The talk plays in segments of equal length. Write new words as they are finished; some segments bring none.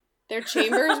their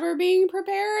chambers were being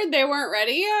prepared. They weren't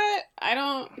ready yet.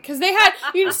 Because they had,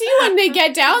 you see when they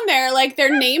get down there, like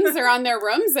their names are on their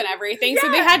rooms and everything. Yeah.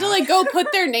 So they had to like go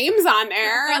put their names on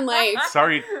there and like.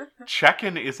 Sorry,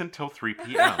 check-in isn't till 3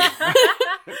 p.m.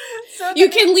 So you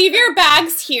can leave your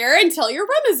bags here until your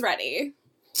room is ready.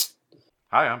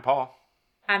 Hi, I'm Paul.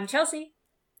 I'm Chelsea.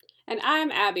 And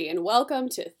I'm Abby, and welcome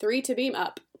to 3 to Beam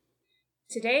Up.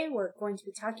 Today we're going to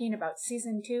be talking about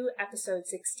Season 2, Episode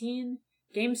 16,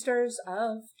 Gamesters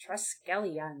of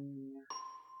Triskelion.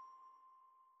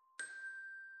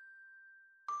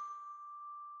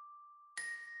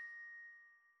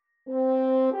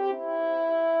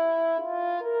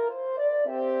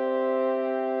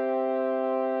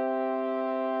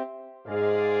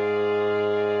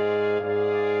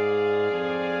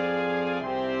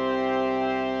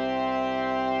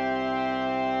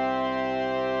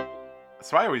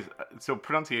 So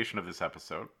pronunciation of this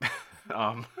episode.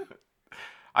 I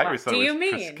always thought it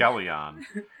was Triskelion,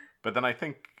 but then I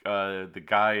think the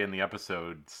guy in the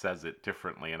episode says it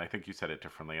differently, and I think you said it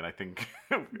differently, and I think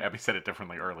Abby said it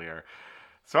differently earlier.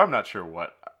 So I'm not sure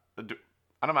what.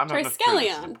 I'm not sure this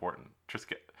is important.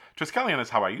 Triskelion is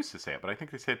how I used to say it, but I think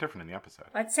they say it different in the episode.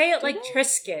 Let's say it like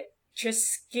Trisket.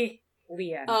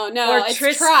 Triskelion. Oh no, or it's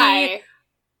Try.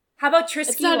 How about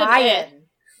Triskelion?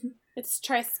 It's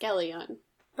Triskelion.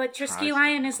 But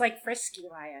Triskelion is like Frisky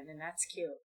Lion, and that's cute.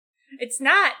 It's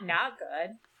not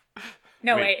good.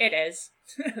 No, wait, it is.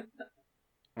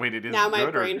 Wait, it is. Now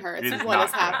my brain hurts. What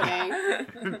is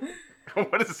happening?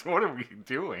 What are we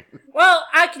doing? Well,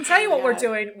 I can tell you what we're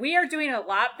doing. We are doing a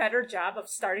lot better job of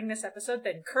starting this episode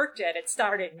than Kirk did at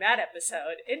starting that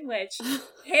episode, in which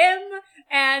him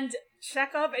and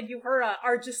Chekhov and Uhura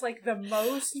are just like the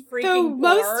most freaking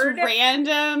bored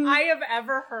random I have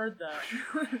ever heard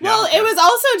them. Well, it was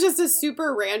also just a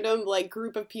super random like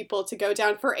group of people to go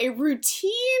down for a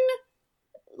routine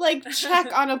like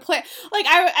check on a planet. Like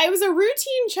I was a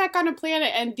routine check on a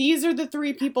planet, and these are the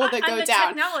three people that go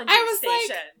down. I was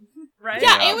station. Like, right?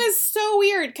 Yeah, it was so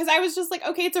weird because I was just like,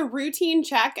 okay, it's a routine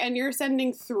check, and you're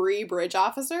sending 3 bridge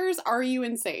officers. Are you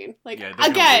insane? Like,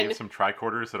 again, some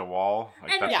tricorders at a wall.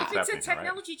 Like, and if it's a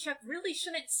technology check, really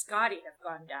shouldn't Scotty have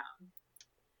gone down?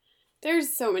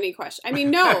 There's so many questions. I mean,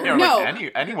 no.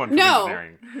 Like anyone from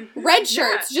engineering. Red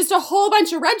shirts. Just a whole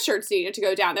bunch of red shirts needed to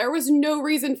go down. There was no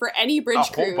reason for any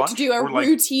bridge crew to do a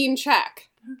routine check.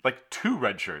 Like 2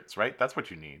 red shirts, right? That's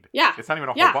what you need. Yeah. It's not even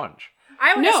a whole bunch.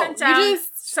 I would have sent down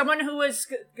someone who was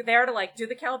there to like do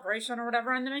the calibration or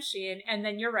whatever on the machine, and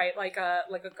then you're right, like a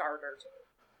guard or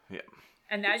 2. Yeah.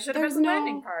 And that should have been the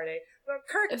landing party. But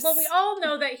Kirk, well, we all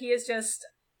know that he is just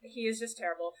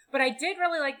terrible. But I did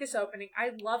really like this opening.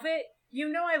 I love it. You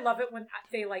know I love it when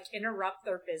they, like, interrupt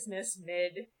their business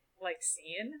mid, like,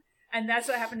 scene. And that's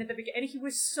what happened at the beginning. And he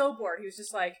was so bored. He was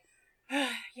just like,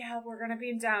 yeah, we're gonna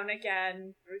beam down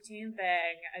again. Routine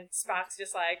thing. And Spock's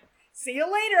just like, see you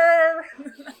later!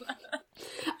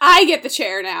 I get the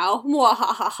chair now.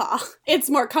 Mwahaha. It's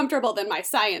more comfortable than my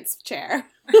science chair.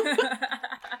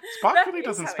 Spock really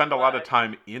doesn't spend a lot of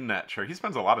time in that chair. He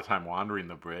spends a lot of time wandering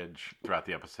the bridge throughout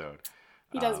the episode.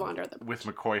 He does wander the bridge.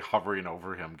 With McCoy hovering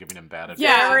over him, giving him bad advice.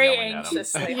 Yeah, very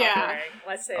anxiously. Yeah.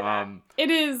 Let's say that. It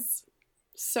is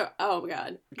so... Oh, my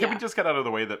God. Can we just get out of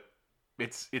the way that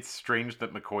it's strange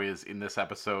that McCoy is in this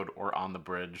episode or on the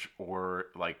bridge or,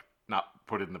 like, not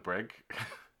put in the brig?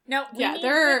 No, we need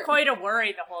McCoy to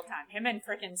worry the whole time. Him and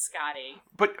frickin' Scotty.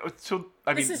 But, so,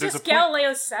 I mean, this is just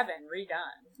Galileo 7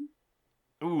 redone.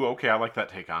 Ooh, okay, I like that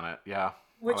take on it, yeah.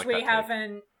 Which we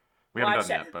haven't done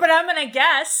yet. But I'm gonna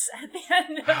guess at the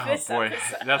end of this episode.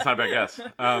 That's not a bad guess.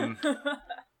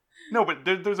 No, but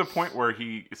there's a point where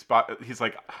he's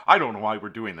like, I don't know why we're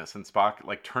doing this. And Spock,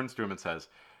 like, turns to him and says...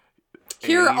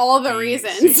 Here are all the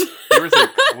reasons. There is a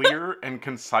clear and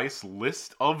concise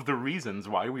list of the reasons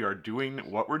why we are doing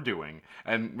what we're doing.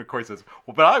 And McCoy says,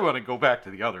 well, but I want to go back to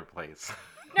the other place.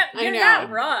 No, you're not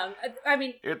wrong. I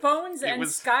mean, Bones and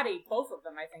Scotty, both of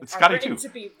them, I think, are written to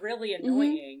be really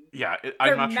annoying. Mm-hmm. Yeah,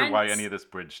 I'm not sure why any of this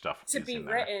bridge stuff is in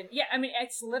there. Yeah, I mean,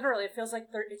 it's literally, it feels like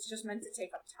it's just meant to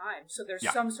take up time. So there's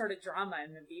some sort of drama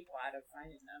in the B-plot of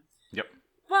finding them. Yep.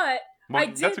 But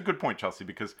that's a good point, Chelsea,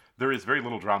 because there is very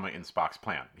little drama in Spock's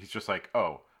plan. He's just like,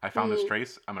 oh, I found this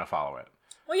trace, I'm going to follow it.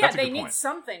 Well, yeah, they need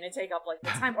something to take up, like, the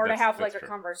time, or to have, like, a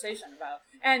conversation about.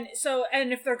 And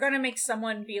if they're gonna make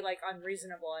someone be, like,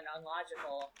 unreasonable and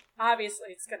unlogical, obviously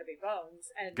it's gonna be Bones.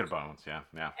 Good Bones,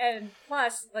 yeah. And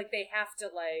plus, like, they have to,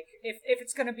 like, if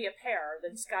it's gonna be a pair,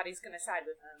 then Scotty's gonna side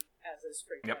with him as his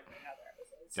frequent in other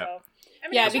episodes. So, yep. I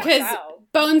mean, yeah, because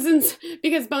Bones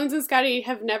and Scotty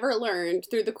have never learned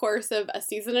through the course of a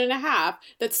season and a half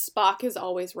that Spock is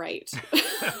always right.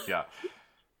 Yeah.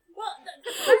 Well,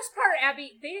 the first part,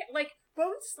 Abby,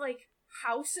 Bones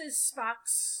houses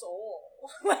Spock's soul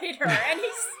later, and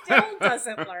he still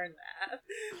doesn't learn that.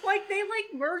 They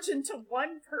merge into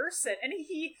one person, and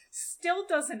he still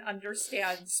doesn't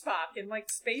understand Spock and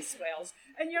Space Whales.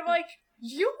 And you're like,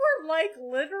 you were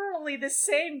literally the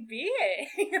same being.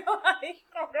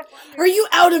 Are you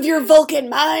out of your Vulcan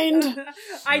mind?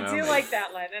 I do like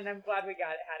that line, and I'm glad we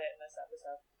had it in this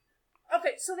episode.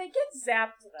 Okay, so they get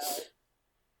zapped though.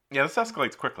 Yeah, this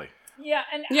escalates quickly. Yeah,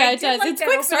 and it does. It's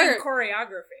quick start.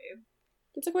 Choreography.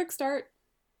 It's a quick start.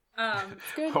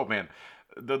 It's good. Oh man,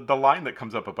 the line that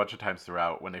comes up a bunch of times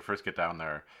throughout when they first get down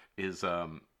there is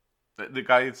the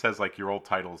guy says your old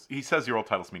titles. He says your old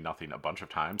titles mean nothing a bunch of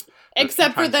times,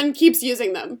 except for then keeps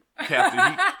using them.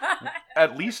 Captain.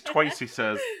 At least twice he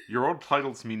says your old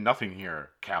titles mean nothing here,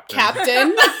 Captain.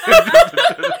 Captain.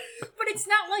 But it's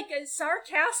not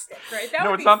sarcastic, right? That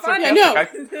no, would it's be not funny.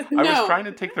 sarcastic. I was trying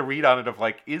to take the read on it of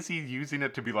is he using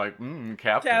it to be Captain?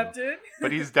 Captain.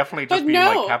 But he's definitely just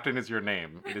being Captain is your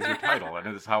name. It is your title, and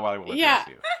it is how I will address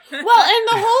you. Well, and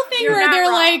the whole thing You're where they're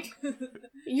wrong.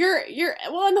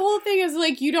 and the whole thing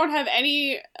is you don't have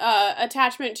any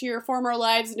attachment to your former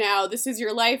lives now. This is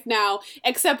your life now,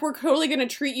 except we're totally going to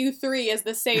treat you three as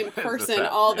the same person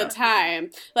all the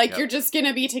time. You're just going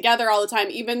to be together all the time,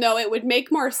 even though it would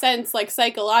make more sense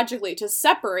psychologically to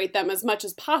separate them as much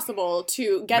as possible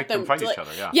to get them fight each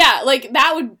other.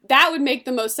 that would make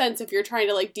the most sense if you're trying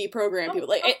to deprogram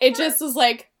people. It just was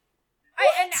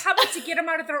and how about to get them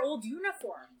out of their old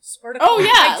uniforms? Or to call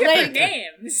different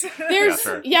names.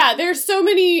 There's so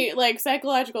many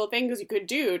psychological things you could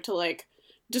do to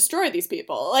destroy these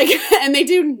people. And they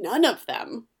do none of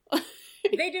them.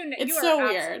 They do. It's so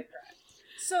weird.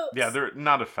 So they're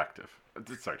not effective.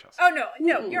 Sorry, Chelsea. Oh no,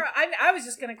 you're. I was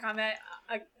just gonna comment.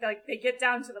 They get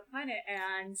down to the planet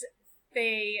and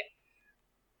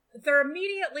they're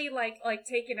immediately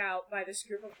taken out by this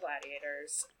group of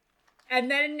gladiators. And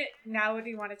then now, do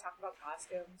you want to talk about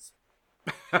costumes?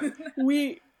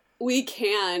 We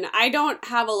can. I don't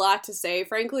have a lot to say,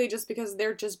 frankly, just because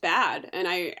they're just bad, and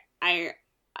I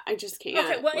just can't.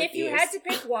 Okay, well, if you had to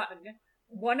pick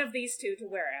one of these two to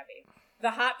wear, Abby,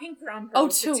 the hot pink romper,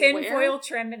 the tinfoil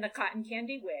trim, and the cotton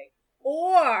candy wig,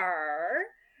 or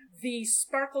the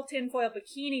sparkle tinfoil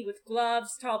bikini with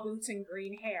gloves, tall boots, and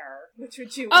green hair, which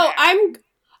would you wear?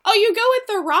 You go with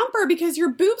the romper because your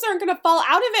boobs aren't going to fall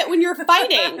out of it when you're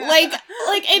fighting.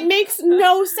 It makes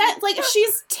no sense.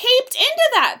 She's taped into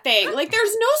that thing.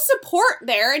 There's no support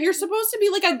there, and you're supposed to be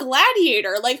a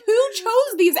gladiator. Who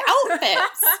chose these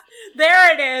outfits?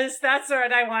 There it is. That's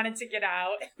what I wanted to get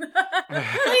out.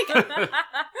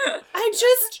 I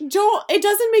just don't. It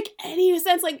doesn't make any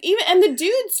sense. And the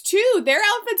dudes too. Their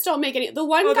outfits don't make any. The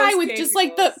one guy with just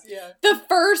the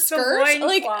fur skirt,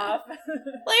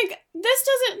 this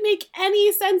doesn't make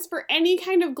any sense for any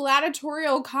kind of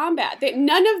gladiatorial combat.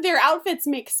 None of their outfits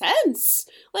make sense.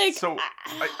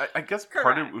 I guess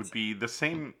part of it would be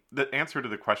the answer to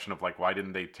the question of why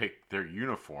didn't they take their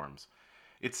uniforms?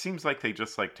 It seems like they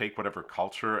just take whatever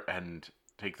culture and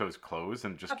take those clothes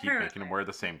and just keep making them wear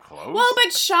the same clothes. Well,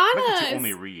 but Shauna, that's the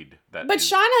only read that. But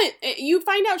Shauna, you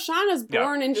find out Shauna's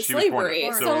born into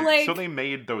slavery, so they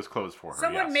made those clothes for her.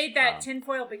 Someone made that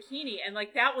tinfoil bikini, and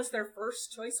that was their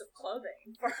first choice of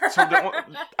clothing for her. So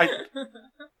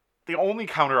the only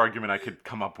counter argument I could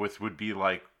come up with would be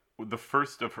the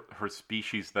first of her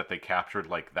species that they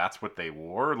captured. That's what they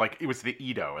wore. It was the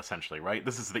Edo, essentially, right?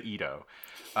 This is the Edo,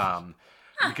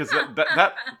 because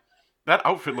that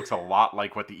outfit looks a lot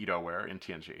like what the Edo wear in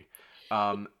TNG.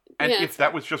 If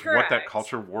that was just what that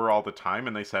culture wore all the time,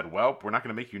 and they said, well, we're not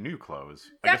going to make you new clothes.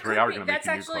 I guess we are going to make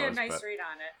you new clothes. That's actually a nice read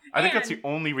on it. I think that's the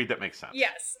only read that makes sense.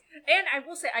 Yes. And I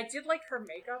will say, I did like her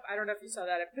makeup. I don't know if you saw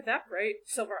that. Put that bright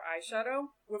silver eyeshadow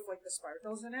with the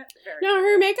sparkles in it.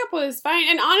 Her makeup was fine.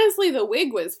 And honestly, the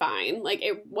wig was fine.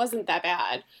 It wasn't that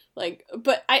bad.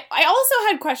 But I also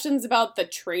had questions about the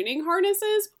training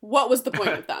harnesses. What was the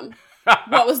point of them?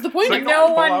 What was the point of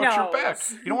no one knows? Your back.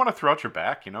 You don't want to throw out your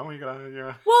back, you know? You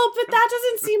gotta. Well, but that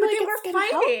doesn't seem like it's gonna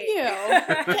help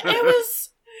you. It was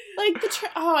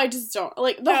I just don't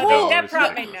the whole. That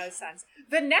prop made no sense.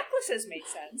 The necklaces make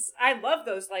sense. I love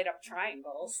those light up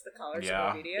triangles. The collars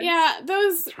are obedient. Yeah,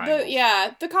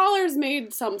 the collars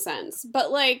made some sense,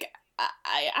 but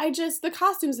I just, the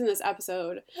costumes in this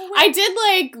episode. I did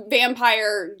like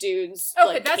vampire dudes.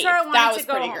 Okay, that's where I wanted that was to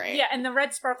go. Pretty great. Yeah, and the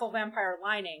red sparkle vampire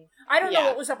lining. I don't know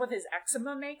what was up with his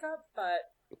eczema makeup, but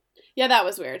yeah, that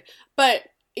was weird. But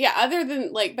other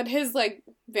than, like, but his, like,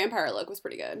 vampire look was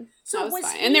pretty good. So that was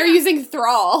fine. And they're using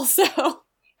Thrall, so.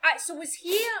 So was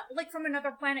he, like, from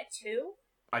another planet, too?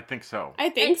 I think so. I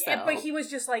think so. But he was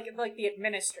just, like the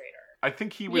administrator. I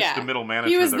think he was the middle manager.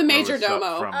 He was the major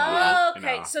domo. From,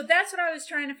 okay. So that's what I was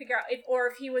trying to figure out.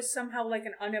 If he was somehow, like,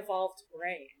 an unevolved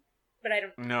brain. But I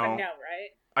don't know,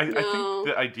 right? I think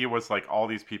the idea was, like, all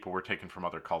these people were taken from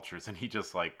other cultures, and he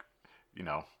just, like,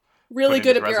 really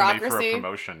good at bureaucracy. For a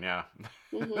promotion, yeah.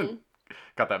 Mm-hmm.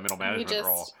 Got that middle management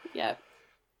role. Yep.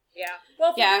 Yeah.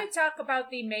 Well, if we're going to talk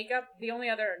about the makeup, the only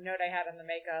other note I had on the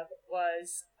makeup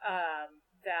was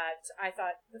that I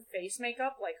thought the face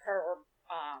makeup, like her,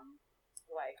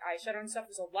 like eyeshadow and stuff,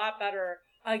 was a lot better,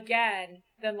 again,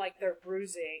 than, like, their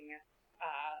bruising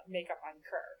makeup on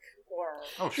Kirk.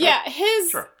 Sure. Yeah,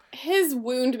 his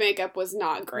wound makeup was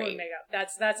not great. Wound makeup.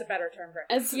 That's a better term for it.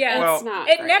 It's not.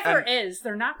 It never is.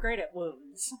 They're not great at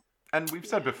wounds. And we've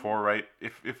said before, right?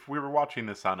 If we were watching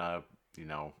this on a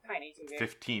tiny TV,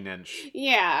 15-inch,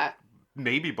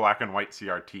 maybe black and white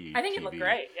CRT, I think it looked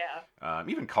great. Yeah.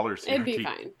 Even color CRT, it'd be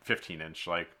fine. 15-inch,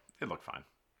 like it looked fine.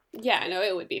 Yeah, no,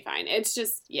 it would be fine. It's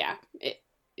just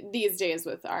these days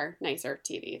with our nicer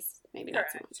TVs, maybe not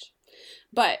so much.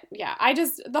 But yeah,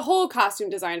 the whole costume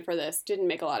design for this didn't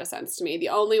make a lot of sense to me. The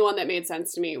only one that made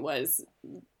sense to me was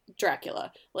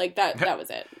Dracula. Like that was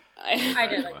it. I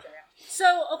did like Dracula.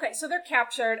 So they're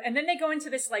captured, and then they go into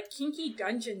this, like, kinky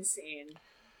dungeon scene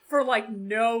for, like,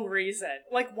 no reason.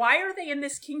 Like, why are they in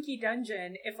this kinky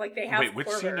dungeon if, like, they have which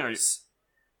scene are you...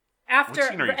 at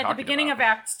the beginning of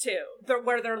Act 2,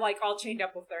 where they're, like, all chained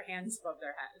up with their hands above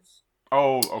their heads.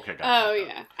 Oh, okay, gotcha. Oh,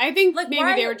 yeah. I think, like,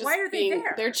 maybe they were just being...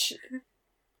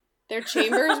 Their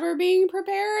chambers were being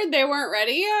prepared. They weren't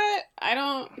ready yet.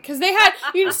 Because they had,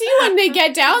 you see when they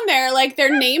get down there, like,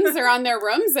 their names are on their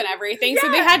rooms and everything. Yeah.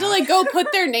 So they had to, like, go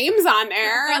put their names on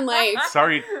there and, like.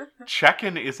 Sorry,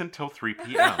 check-in isn't till 3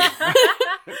 p.m.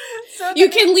 You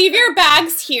can leave your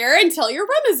bags here until your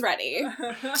room is ready.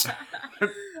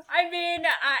 I mean,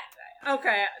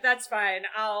 okay, that's fine.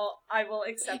 I will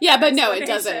accept. Yeah, but no, it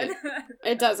doesn't.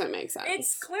 It doesn't make sense.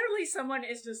 It's clearly someone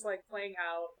is just, like, playing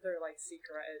out their, like,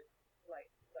 secret,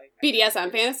 like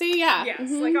BDSM fantasy. Yeah. Yes,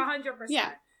 like 100%.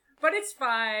 Yeah, but it's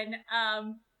fine.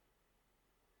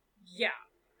 Yeah.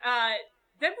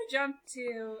 Then we jump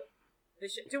to the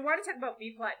ship. Do we want to talk about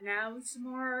B plot now some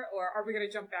more, or are we going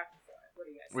to jump back and forth? What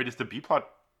do you guys? Wait, is the B plot?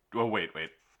 Oh, wait.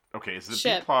 Okay, is the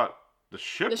B plot the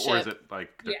ship, or is it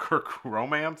like the Kirk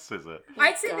romance? Is it?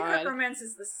 I'd say the Kirk romance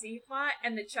is the C plot,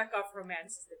 and the Chekhov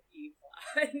romance is the B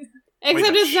plot.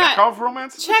 Except it's not Chekhov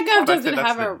romance. Chekhov doesn't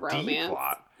have a romance. D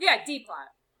plot. Yeah, D plot.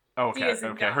 Oh, okay.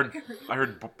 Okay, I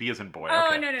heard B as in boy. Oh,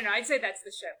 okay. no. I'd say that's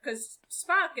the ship, because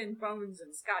Spock and Bones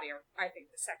and Scotty are, I think,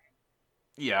 the second.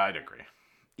 Yeah, I'd agree.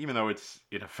 Even though it's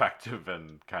ineffective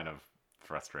and kind of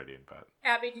frustrating, but.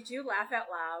 Abby, did you laugh out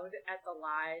loud at the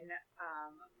line,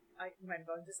 when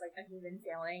Bones is like, "Have you been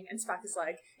failing?" And Spock is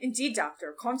like, "Indeed,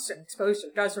 Doctor, constant exposure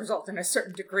does result in a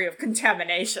certain degree of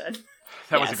contamination."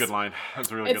 That was a good line. That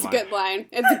was a really good line. It's a good line.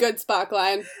 It's a good Spock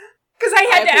line. Because I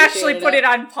had to actually put it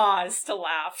on pause to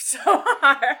laugh so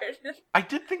hard. I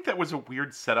did think that was a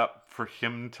weird setup for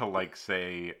him to, like,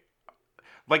 say...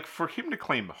 Like, for him to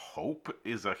claim hope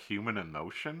is a human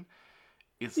emotion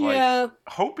is, like...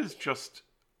 Hope is just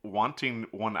wanting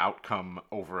one outcome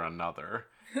over another.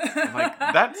 And, like,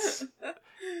 that's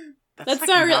like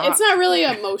not really... It's not really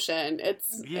emotion.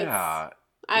 It's... Yeah.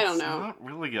 I don't know. It's not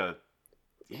really a...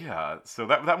 Yeah, so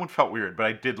that one felt weird, but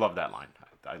I did love that line.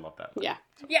 I love that line. Yeah.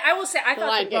 So. Yeah, I will say, I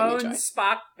thought the Bones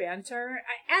Spock banter,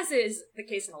 as is the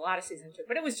case in a lot of season 2,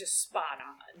 but it was just spot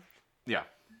on. Yeah.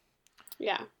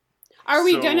 Yeah. Are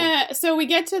we gonna... So we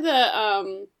get to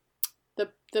the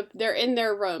they're in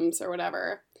their rooms or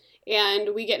whatever,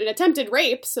 and we get an attempted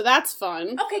rape, so that's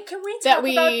fun. Okay, can we talk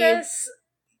about this?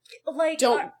 Like,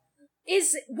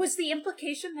 was the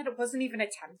implication that it wasn't even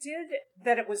attempted?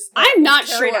 That it was I'm not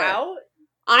carried sure. out?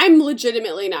 I'm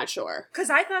legitimately not sure.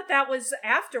 Because I thought that was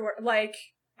afterward. Like,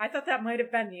 I thought that might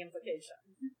have been the implication.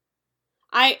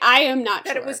 I am not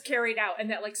sure. That it was carried out and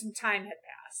that, like, some time had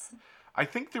passed. I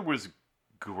think there was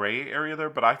gray area there,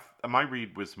 but my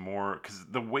read was more... Because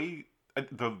the way...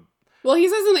 Well, he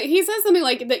says something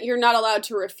like that you're not allowed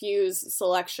to refuse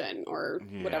selection or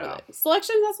whatever.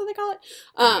 Selection, that's what they call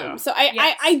it. So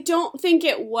I don't think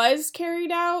it was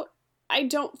carried out. I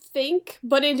don't think,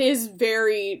 but it is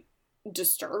very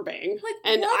disturbing. Like,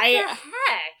 and what the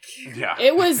heck? Yeah.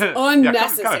 It was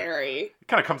unnecessary. It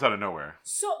kind of comes out of nowhere.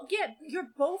 So, yeah, you're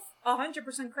both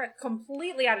 100% correct.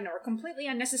 Completely out of nowhere. Completely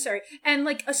unnecessary. And,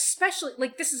 like, especially,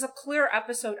 like, this is a clear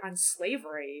episode on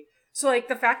slavery. So, like,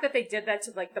 the fact that they did that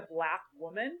to, like, the black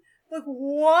woman, Like,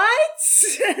 what?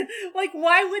 Like,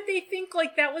 why would they think,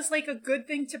 like, that was, like, a good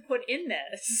thing to put in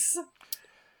this?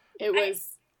 It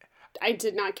was... I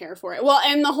did not care for it. Well,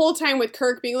 and the whole time with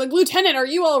Kirk being like, Lieutenant, are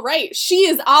you all right? She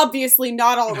is obviously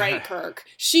not all right, Kirk.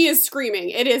 She is screaming.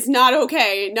 It is not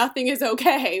okay. Nothing is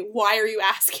okay. Why are you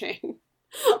asking?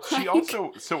 She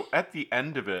also... So, at the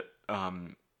end of it,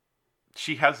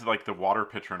 she has, like, the water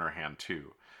pitcher in her hand,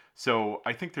 too. So,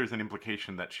 I think there's an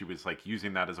implication that she was, like,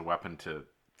 using that as a weapon to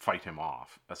fight him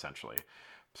off, essentially.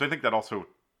 So I think that also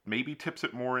maybe tips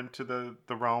it more into the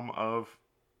realm of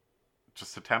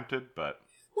just attempted, but...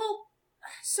 Well,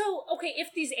 so, okay, if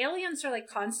these aliens are, like,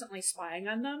 constantly spying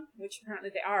on them, which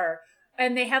apparently they are,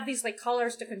 and they have these, like,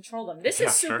 colors to control them, this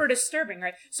is super disturbing,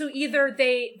 right? So either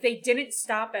they didn't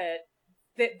stop it,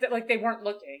 like, they weren't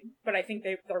looking, but I think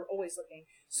they're always looking.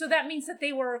 So that means that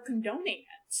they were condoning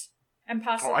it, and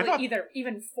possibly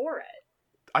even for it.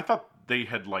 I thought they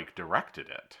had, like, directed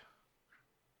it.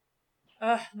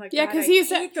 Oh my god! Yeah, because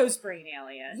I hate those brain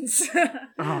aliens.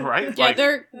 Right? Yeah, like...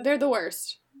 they're the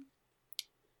worst.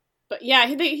 But yeah,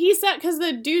 he said, because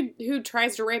the dude who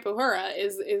tries to rape Uhura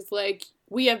is like,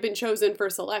 we have been chosen for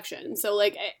selection. So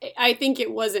like, I think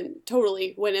it went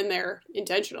in there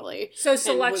intentionally. So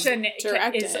selection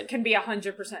can be 100%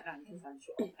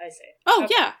 non-consensual. I see. Oh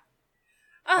okay. Yeah.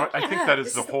 Oh, I think that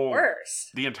is the whole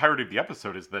the entirety of the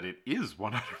episode is that it is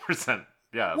 100%.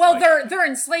 Yeah. Well, like... their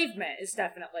enslavement is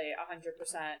definitely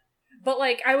 100%. But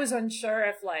like, I was unsure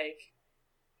if like,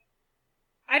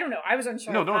 I don't know. I was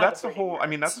unsure. No, that's the whole. Works. I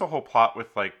mean, that's the whole plot with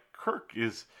like Kirk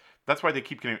is. That's why they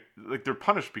keep getting like they're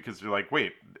punished because they're like,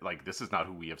 wait, like this is not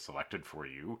who we have selected for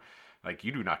you. Like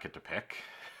you do not get to pick.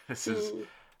 This is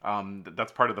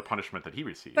that's part of the punishment that he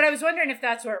received. But I was wondering if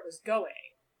that's where it was going.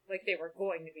 Like, they were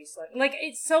going to be selected. Like,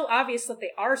 it's so obvious that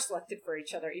they are selected for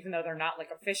each other, even though they're not, like,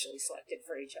 officially selected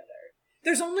for each other.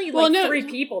 There's only, like, 3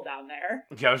 people down there.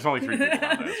 Yeah, there's only 3 people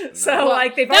down there. So,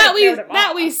 like, they've that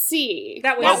we see.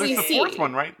 There's the 4th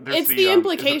one, right? There's the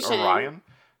implication. Orion.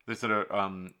 There's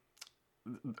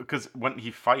because when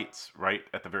he fights, right,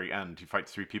 at the very end, he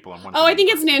fights 3 people on one. Oh, I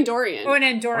think it's an Andorian. Oh, an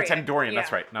Andorian. Oh, it's Andorian,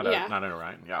 that's right. Not an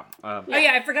Orion, yeah. Oh,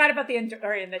 yeah, I forgot about the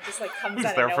Andorian that just, like, comes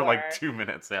out of nowhere. He's there for, like, 2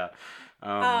 minutes, yeah.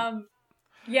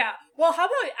 Yeah. Well, how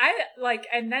about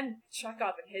and then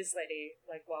Chekhov and his lady,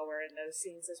 like, while we're in those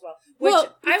scenes as well.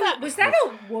 Was that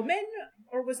a woman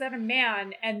or was that a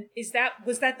man? And was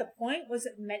that the point? Was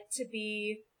it meant to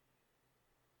be?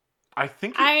 I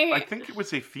think it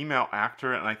was a female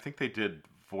actor, and I think they did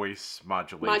voice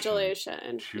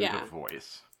modulation to the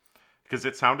voice because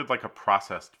it sounded like a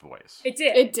processed voice. It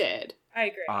did. It did. I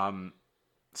agree.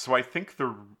 So I think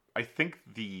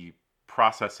the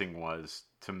processing was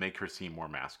to make her seem more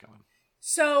masculine.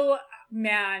 So,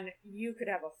 man, you could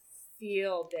have a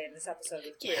field day in this episode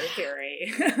with queer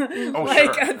theory. Oh,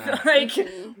 like, sure. Like,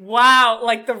 wow,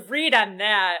 like the read on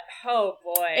that. Oh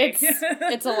boy,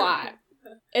 it's a lot.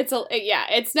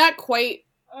 It's not quite.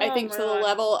 I think to the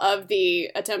level of the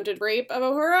attempted rape of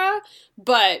Uhura,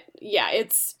 but yeah,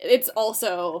 it's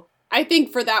also. I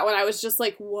think for that one, I was just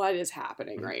like, "What is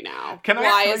happening right now?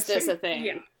 Why is this a thing?"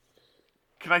 Yeah.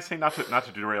 Can I say, not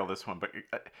to derail this one, but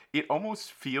it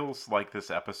almost feels like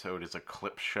this episode is a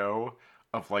clip show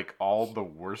of, like, all the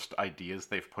worst ideas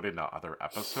they've put into other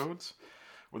episodes.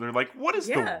 Where they're like, what is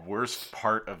the worst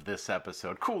part of this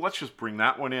episode? Cool, let's just bring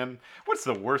that one in. What's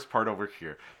the worst part over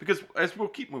here? Because as we'll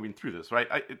keep moving through this, right,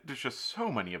 there's just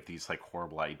so many of these, like,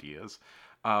 horrible ideas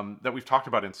that we've talked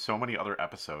about in so many other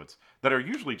episodes that are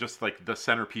usually just, like, the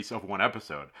centerpiece of one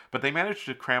episode. But they managed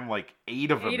to cram, like, 8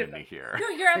 of them into here. No,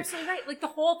 you're absolutely right. Like, the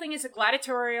whole thing is a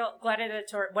gladiator-style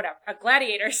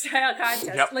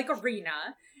contest, like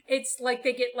arena. It's like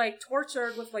they get, like,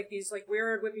 tortured with, like, these, like,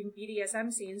 weird whipping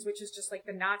BDSM scenes, which is just, like,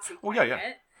 the Nazi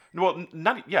planet. Well,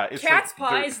 it's Cat's like,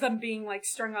 Pie is them being, like,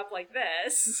 strung up like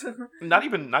this. not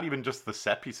even just the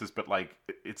set pieces, but, like,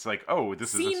 it's like, oh,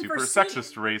 this is a super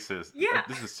sexist racist. Yeah.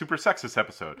 This is a super sexist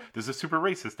episode. This is a super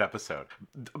racist episode.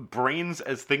 Brains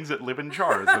as things that live in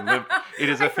jars and live. It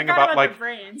is a thing about like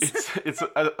it's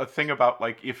a thing about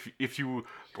like if you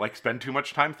like spend too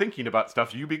much time thinking about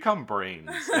stuff, you become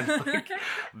brains, and like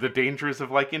the dangers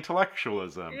of like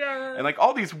intellectualism, and like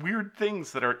all these weird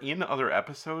things that are in other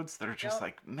episodes that are just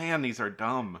like, man, these are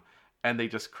dumb, and they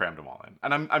just crammed them all in.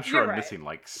 And I'm sure I'm missing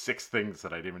like 6 things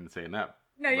that I didn't even say in that.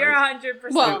 No, you're 100%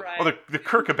 right. Well, the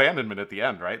Kirk abandonment at the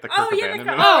end, right? The Kirk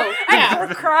abandonment. And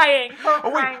her crying.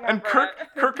 And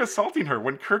Kirk assaulting her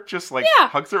when Kirk just like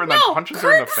hugs her and then punches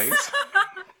her in the face.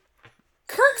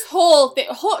 Kirk's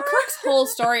whole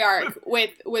story arc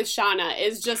with Shauna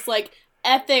is just like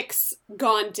ethics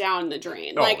gone down the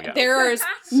drain. There is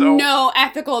no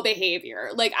ethical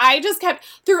behavior. Like, I just kept,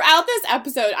 throughout this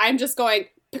episode, I'm just going,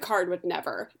 Picard would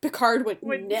never. Picard would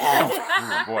never.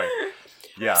 Oh, boy.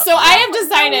 Yeah. So I have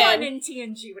decided. No one in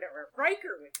TNG would ever.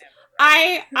 Riker would never.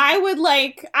 I would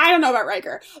like, I don't know about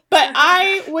Riker, but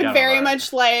I would very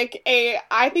much like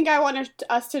I think I want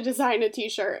us to design a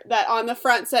t-shirt that on the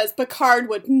front says Picard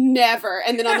would never,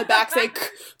 and then on the back say,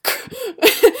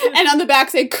 and on the back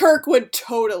say Kirk would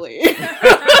totally.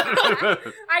 I'd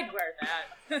wear that.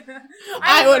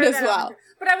 I would as well.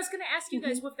 But I was going to ask you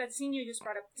guys, with that scene you just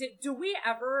brought up, do we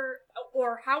ever,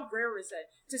 or how rare is it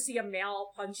to see a male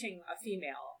punching a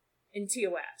female in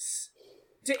TOS?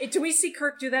 Do we see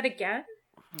Kirk do that again?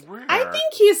 Where? I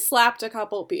think he's slapped a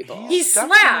couple people. He's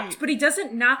slapped, but he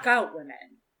doesn't knock out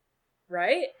women,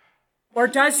 right? Or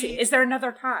does he? Is there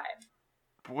another time?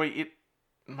 Boy,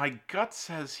 my gut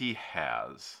says he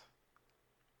has.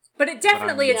 But it's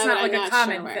not like a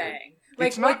common thing.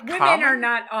 Like women are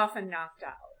not often knocked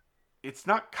out. It's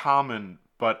not common,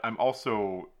 but I'm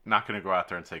also not going to go out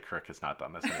there and say Kirk has not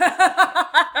done this.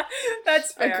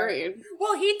 That's fair. Agreed.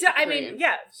 Well, he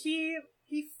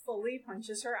fully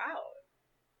punches her out.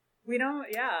 We don't,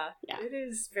 it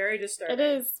is very disturbing. It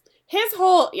is. His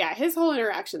whole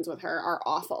interactions with her are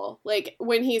awful. Like,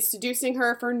 when he's seducing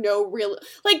her for no real,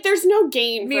 like, there's no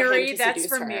gain for him to seduce her. That's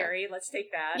for Miri. Let's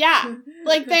take that. Yeah.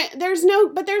 Like,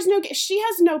 she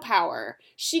has no power.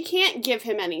 She can't give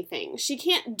him anything. She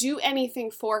can't do anything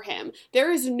for him.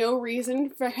 There is no reason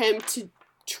for him to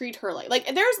treat her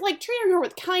there's treating her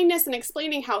with kindness and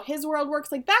explaining how his world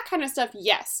works, like that kind of stuff.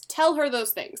 Yes, tell her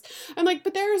those things. I'm like,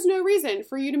 but there is no reason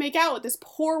for you to make out with this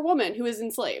poor woman who is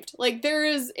enslaved. Like,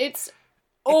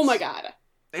 oh my god.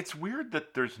 It's weird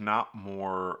that there's not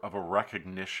more of a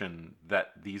recognition that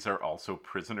these are also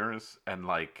prisoners and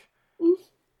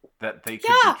that they could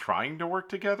be trying to work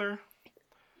together.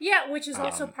 Yeah, which is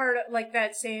also part of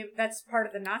that's part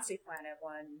of the Nazi Planet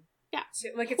one. Yeah, it's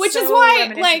which is why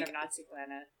of Nazi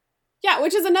Planet. Yeah,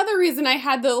 which is another reason I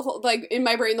had the whole, in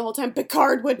my brain the whole time,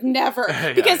 Picard would never,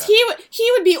 because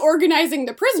he would be organizing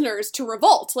the prisoners to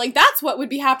revolt. Like, that's what would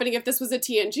be happening if this was a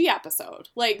TNG episode.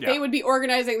 They would be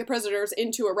organizing the prisoners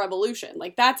into a revolution.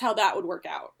 Like, that's how that would work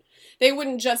out. They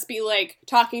wouldn't just be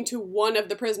talking to one of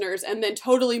the prisoners and then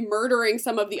totally murdering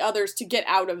some of the others to get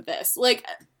out of this.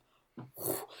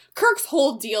 Kirk's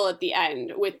whole deal at the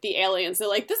end with the aliens, they're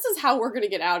like, this is how we're gonna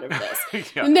get out of this.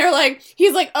 And they're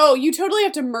he's like, oh, you totally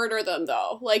have to murder them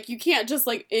though. You can't just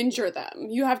injure them.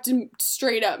 You have to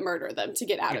straight up murder them to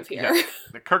get out of here.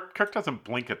 Yeah. Kirk doesn't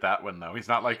blink at that one though. He's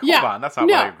not like, hold on, that's not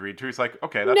what I agreed to. He's like,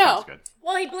 okay, that sounds good.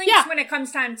 Well, he blinks when it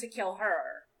comes time to kill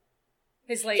her.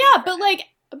 His lady. Yeah,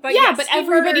 but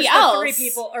everybody else, 3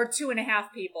 people or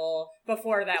 2.5 people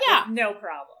before that with no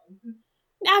problem.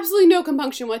 Absolutely no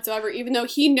compunction whatsoever, even though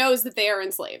he knows that they are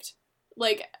enslaved.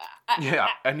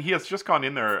 And he has just gone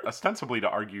in there ostensibly to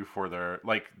argue for their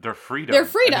freedom. Their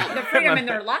freedom. Their freedom in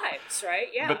their lives, right?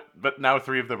 Yeah. But now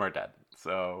 3 of them are dead.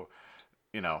 So,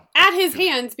 at his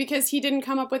hands, because he didn't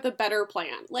come up with a better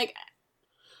plan. Oh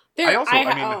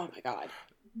my god.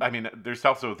 I mean, there's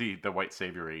also the white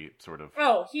saviory sort of.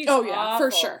 Oh, he's awful.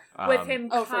 For sure. With him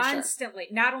constantly,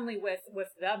 not only with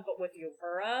them, but with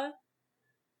Uhura.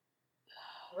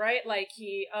 Right?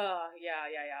 Yeah.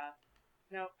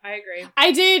 No, I agree.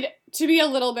 I did, to be a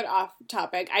little bit off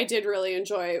topic, I did really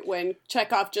enjoy when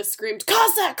Chekhov just screamed,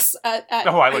 Cossacks! At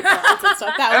I like that. And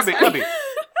stuff. That was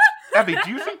Abby,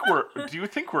 do you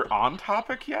think we're on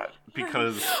topic yet?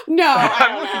 Because no,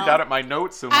 I'm looking down at my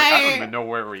notes and I don't even know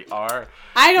where we are.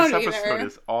 I don't either. This episode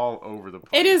is all over the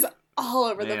place. It is all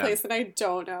over the place, and I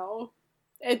don't know.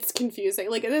 It's confusing.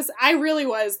 I really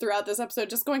was throughout this episode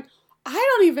just going, I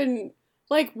don't even...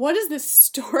 what is this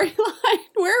storyline?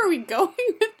 Where are we going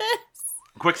with this?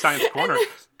 Quick science corner.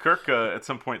 Kirk at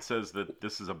some point says that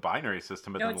this is a binary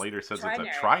system, but then later says trinary.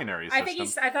 It's a trinary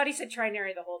system. I thought he said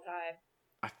trinary the whole time.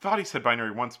 I thought he said binary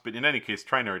once, but in any case,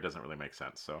 trinary doesn't really make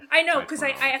sense. So I know, because I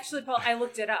actually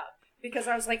looked it up. Because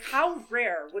I was like, how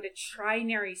rare would a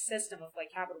trinary system of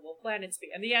habitable planets be?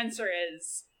 And the answer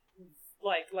is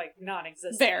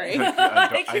non-existent. Very.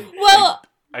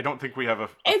 I don't think we have a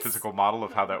physical model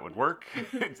of how that would work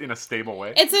in a stable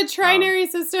way. It's a trinary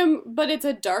system, but it's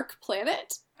a dark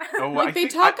planet. They must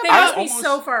be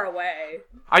so far away.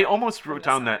 I almost wrote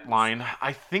down that line.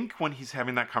 I think when he's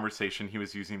having that conversation, he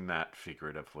was using that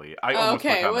figuratively. Was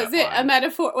it a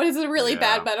metaphor? Was it a really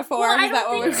bad metaphor? Well, I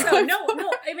don't think so. No.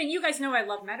 I mean, you guys know I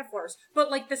love metaphors, but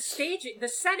the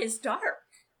set is dark.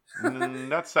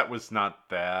 That set was not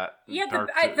that. Yeah, dark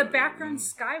the background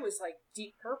sky was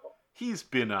deep purple. He's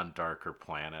been on darker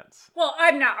planets. Well,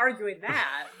 I'm not arguing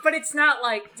that, but it's not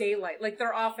like daylight. Like,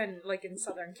 they're often, like, in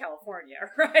Southern California,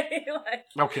 right? Like...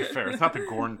 Okay, fair. It's not the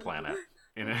Gorn planet.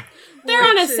 They're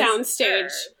on a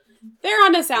soundstage. They're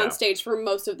on a soundstage for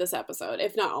most of this episode,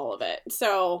 if not all of it.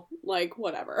 So, like,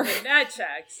 whatever. That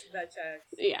checks.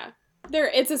 Yeah.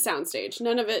 It's a soundstage.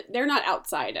 None of it, they're not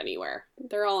outside anywhere.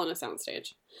 They're all on a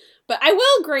soundstage. But I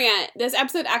will grant, this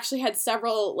episode actually had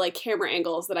several, like, camera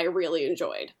angles that I really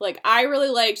enjoyed. Like, I really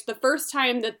liked the first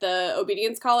time that the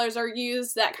obedience collars are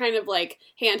used, that kind of, like,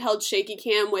 handheld shaky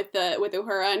cam with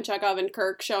Uhura and Chekhov and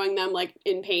Kirk showing them, like,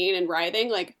 in pain and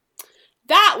writhing. Like,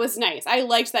 that was nice. I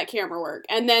liked that camera work.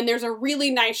 And then there's a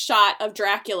really nice shot of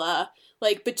Dracula,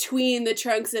 like, between the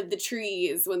trunks of the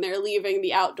trees when they're leaving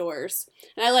the outdoors.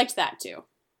 And I liked that, too.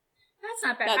 That's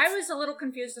not bad. I was a little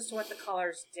confused as to what the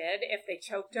colors did, if they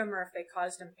choked him or if they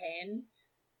caused him pain.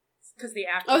 Because the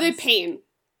actors... Oh, they pain.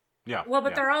 Yeah. Well,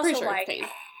 but they're also sure like... Pain.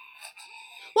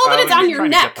 Well, but it's on your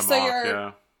neck, so you're...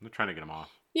 Yeah, they're trying to get them off.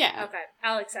 Yeah. Okay,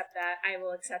 I'll accept that. I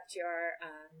will accept your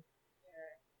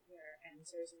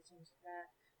answers in terms of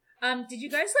that. Did you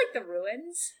guys like the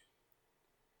ruins?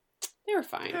 They were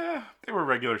fine. Yeah, they were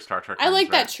regular Star Trek. I like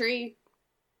that tree.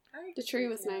 The tree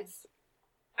was nice.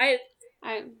 I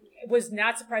was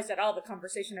not surprised at all. The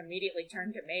conversation immediately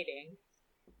turned to mating.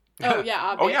 Oh yeah,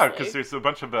 obviously. Oh yeah, because there's a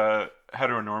bunch of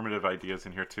heteronormative ideas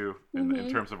in here too,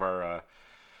 in terms of our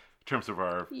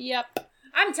Yep.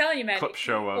 I'm telling you, man. Clip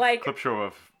show of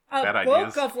bad ideas. A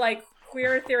book of like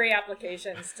queer theory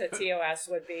applications to TOS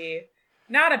would be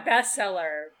not a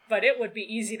bestseller, but it would be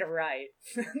easy to write.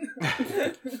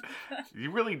 You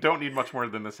really don't need much more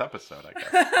than this episode, I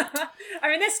guess. I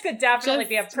mean, this could definitely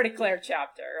be a pretty clear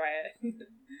chapter, right?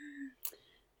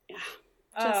 Yeah.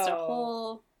 Just a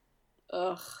whole...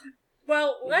 Ugh.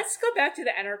 Well, let's go back to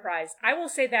the Enterprise. I will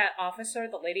say that officer,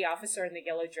 the lady officer in the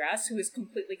yellow dress, who is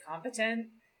completely competent,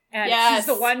 and she's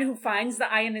the one who finds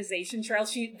the ionization trail.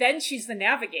 She's the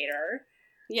navigator.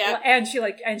 Yeah. And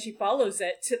she follows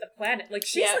it to the planet. Like,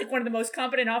 she's like one of the most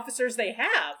competent officers they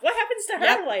have. What happens to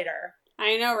her later?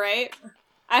 I know, right?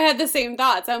 I had the same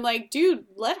thoughts. I'm like, dude,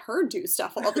 let her do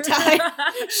stuff all the time.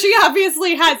 She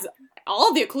obviously has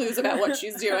all the clues about what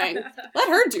she's doing. Let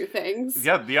her do things.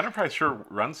 Yeah, the Enterprise sure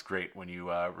runs great when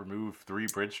you remove 3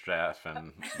 bridge staff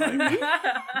and like...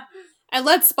 And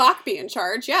let Spock be in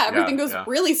charge. Yeah, everything goes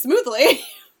really smoothly.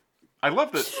 I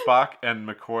love that Spock and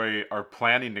McCoy are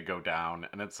planning to go down,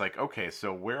 and it's like, okay,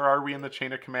 so where are we in the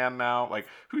chain of command now? Like,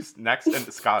 who's next?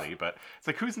 And Scotty, but it's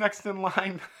like, who's next in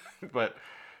line? But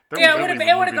they're really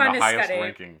it would have gone to highest Scotty.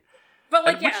 Ranking. But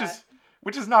like,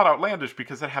 which is not outlandish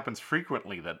because it happens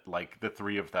frequently that like the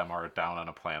 3 of them are down on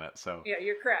a planet. So yeah,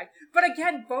 you're correct. But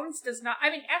again, Bones does not. I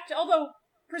mean, although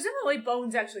presumably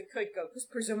Bones actually could go because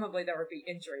presumably there would be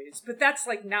injuries, but that's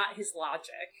like not his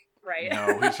logic. Right?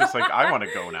 No, he's just like, I want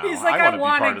to go now. He's like, I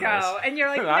want to go. This. And you're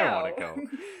like, no. I want to go.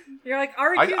 You're like,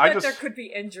 argue that there could be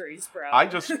injuries, bro. I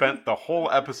just spent the whole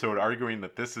episode arguing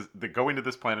that going to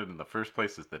this planet in the first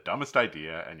place is the dumbest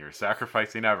idea, and you're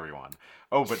sacrificing everyone.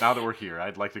 Oh, but now that we're here,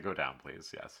 I'd like to go down,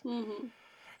 please. Yes. Mm-hmm.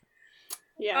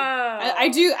 Yeah, I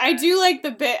do like the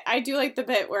bit. I do like the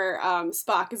bit where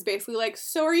Spock is basically like,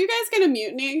 "So are you guys gonna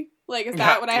mutiny? Like, is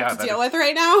that what I have to deal with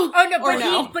right now?" Oh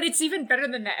no, but it's even better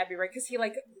than that, Abby, right? Because he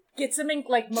like gets him in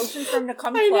like motions from to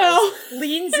come close,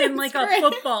 leans in like a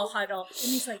football huddle,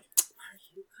 and he's like, "Are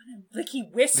you gonna?" Like he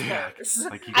whispers. Yeah,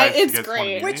 like it's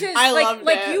great. Which is I like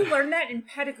it. You learn that in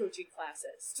pedagogy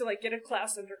classes to like get a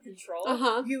class under control.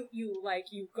 Uh-huh.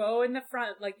 You go in the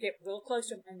front, like get real close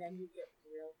to him, and then you get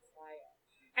real quiet.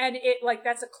 And it like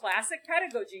that's a classic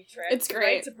pedagogy trick. It's great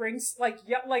right? To bring like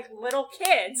little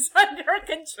kids under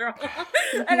control.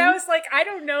 And I was like, I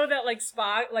don't know that like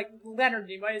Spock, like Leonard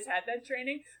Nimoy has had that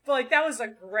training, but like that was a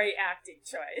great acting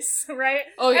choice, right?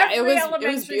 Oh yeah, Every it was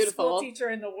elementary beautiful. School teacher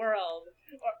in the world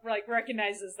like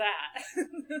recognizes that.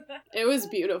 It was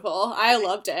beautiful. I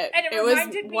loved it. And it was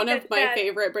one of my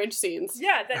favorite bridge scenes.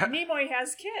 Yeah, that Nimoy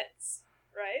has kids.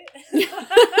 Right?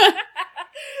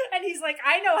 And he's like,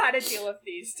 I know how to deal with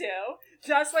these two.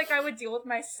 Just like I would deal with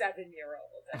my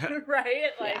 7-year-old.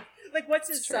 Right? Like what's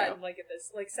his son like at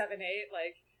this? Like 7, 8?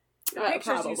 Like the pictures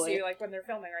probably. You see like when they're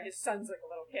filming, right? His son's like a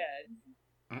little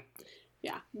kid.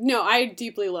 Yeah. No, I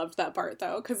deeply loved that part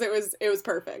though, because it was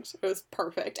perfect. It was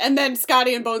perfect. And then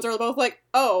Scotty and Bones are both like,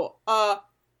 no, I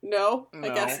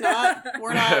guess not.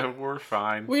 We're not. We're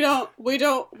fine. We don't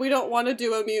want to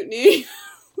do a mutiny.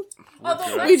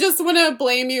 We just want to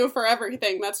blame you for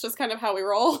everything. That's just kind of how we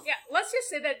roll. Yeah, let's just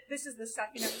say that this is the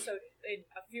second episode in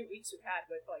a few weeks we've had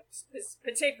with, like,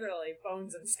 particularly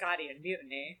Bones and Scotty and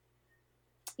Mutiny.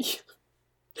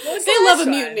 They love a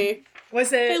mutiny.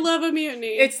 Was it? They love a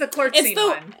mutiny. It's the court scene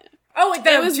one. Oh,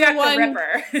 it was Jack the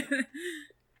Ripper.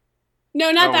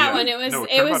 No, not that one. It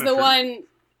was the one.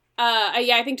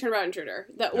 I think Turnabout Intruder.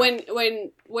 That when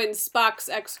Spock's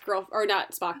ex-girlfriend, or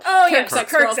not Spock. Oh yeah, Kirk's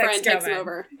ex-girlfriend takes him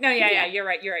over. No, yeah, you're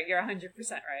right. You're 100%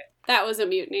 right. That was a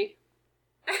mutiny.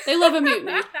 They love a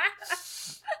mutiny.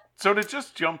 So to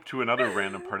just jump to another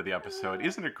random part of the episode,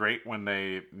 isn't it great when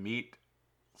they meet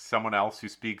someone else who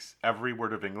speaks every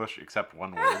word of English except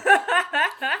one word?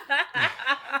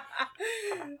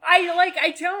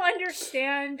 I don't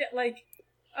understand,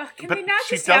 can they not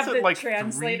just have the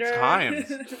translator? 3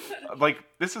 times.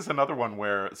 This is another one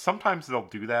where sometimes they'll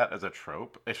do that as a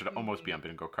trope. It should almost be on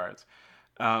bingo cards.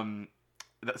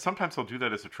 Sometimes they'll do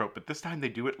that as a trope, but this time they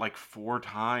do it 4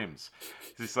 times.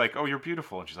 He's like, "Oh, you're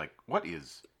beautiful," and she's like, "What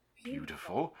is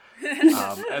beautiful?"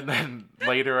 And then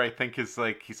later, I think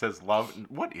he says love.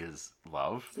 What is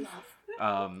love? Love.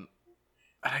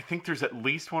 And I think there's at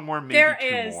least one more, maybe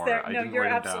two more. No, you're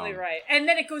absolutely right. And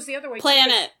then it goes the other way.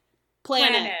 Planet.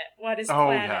 What is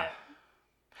planet? Yeah.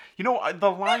 You know, the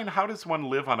line, "How does one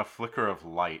live on a flicker of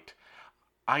light?"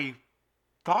 I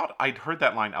thought I'd heard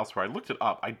that line elsewhere. I looked it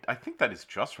up. I think that is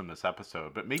just from this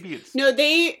episode, but maybe it's... No,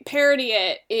 they parody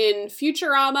it in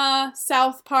Futurama,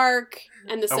 South Park,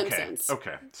 and The Simpsons.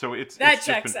 Okay. So it's just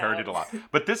been parodied a lot.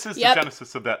 But this is the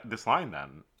genesis of this line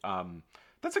then.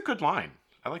 That's a good line.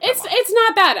 I like that line. It's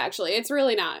not bad, actually. It's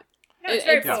really not. No, it's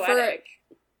very poetic.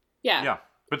 Yeah.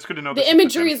 But it's good to know the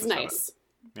imagery is nice.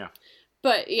 Yeah.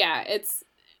 But yeah, it's...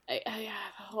 the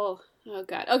whole... Oh,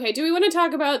 God. Okay, do we want to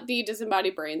talk about the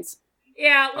disembodied brains?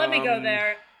 Yeah, let me go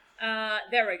there.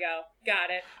 There we go. Got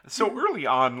it. So early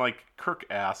on, Kirk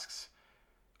asks,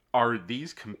 "Are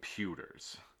these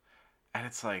computers?" And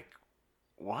it's like,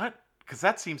 what? Because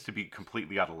that seems to be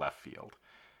completely out of left field.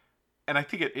 And I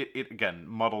think it again,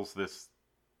 muddles this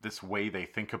way they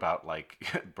think about,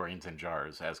 brains in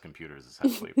jars as computers,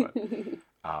 essentially.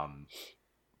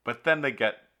 But then they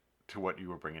get to what you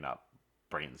were bringing up,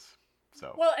 brains.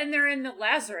 So well, and they're in the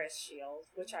Lazarus shield,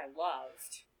 which I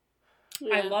loved.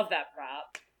 Yeah. I love that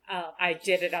prop. I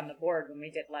did it on the board when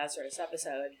we did Lazarus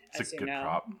episode, it's a good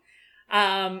prop.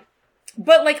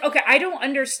 But okay, I don't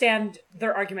understand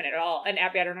their argument at all. And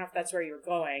Abby, I don't know if that's where you were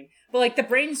going, but the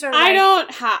brains are.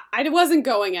 I wasn't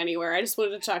going anywhere. I just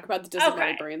wanted to talk about the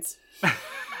disembodied brains.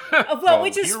 Well,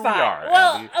 which is fine.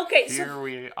 Well, okay, here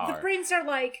we are. The brains are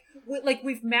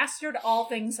we've mastered all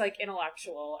things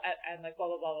intellectual and blah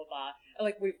blah blah blah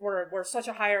blah. We're such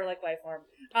a higher life form,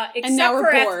 except and now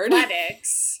we're for bored.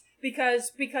 Athletics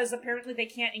because apparently they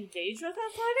can't engage with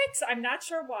athletics. I'm not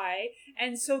sure why,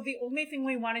 and so the only thing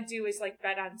we want to do is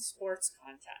bet on sports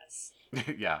contests.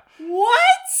 Yeah.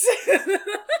 What?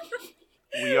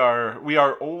 We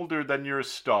are older than your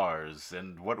stars,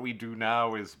 and what we do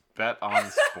now is bet on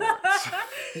sports.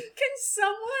 Can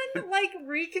someone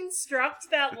reconstruct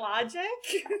that logic?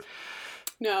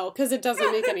 No, because it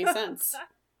doesn't make any sense.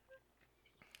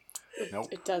 Nope.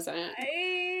 It doesn't.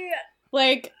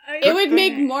 It would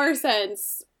make more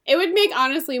sense. It would make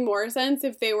honestly more sense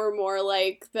if they were more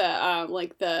like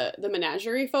the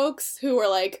menagerie folks who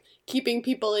were keeping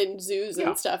people in zoos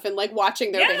and stuff and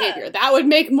watching their behavior. That would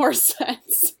make more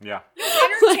sense. Yeah.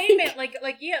 Entertainment,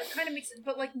 it kind of makes sense,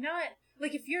 but not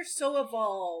if you're so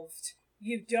evolved,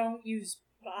 you don't use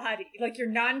body, you're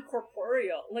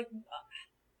non-corporeal.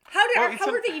 How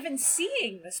are they even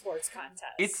seeing the sports contest?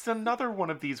 It's another one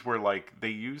of these where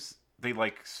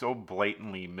they so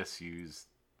blatantly misuse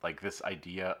this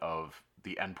idea of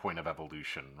the endpoint of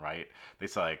evolution, right? They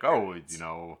say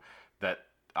that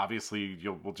obviously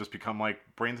we'll just become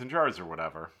brains in jars or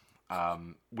whatever,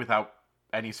 without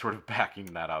any sort of backing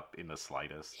that up in the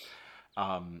slightest.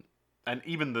 And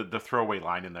even the throwaway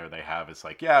line in there they have is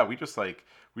we just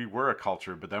we were a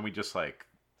culture, but then we just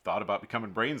thought about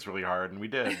becoming brains really hard, and we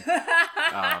did.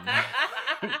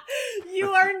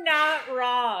 You are not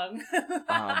wrong.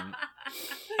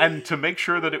 And to make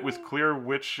sure that it was clear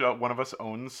which one of us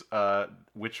owns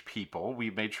which people,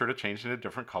 we made sure to change it to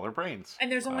different color brains.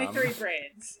 And there's only 3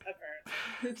 brains,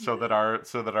 apparently. so that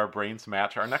our brains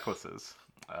match our necklaces.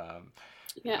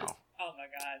 Yeah. Oh my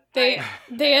god.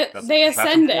 They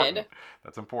ascended.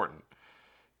 That's important.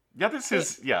 Yeah, this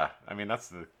is I mean, that's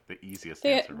the easiest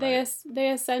answer, right? They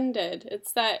ascended.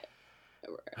 It's that.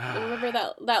 Remember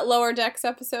that Lower Decks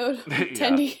episode,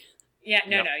 Tendi? Yeah,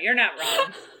 no, you're not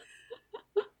wrong.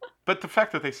 But the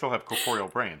fact that they still have corporeal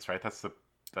brains, right? That's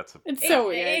It's so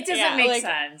weird. It doesn't make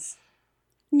sense.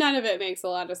 None of it makes a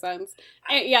lot of sense.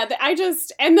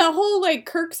 And the whole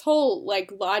Kirk's whole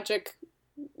logic.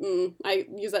 I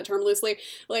use that term loosely.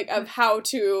 Of how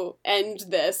to end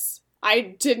this.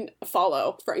 I didn't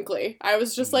follow, frankly. I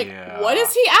was just like, what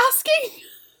is he asking?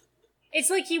 It's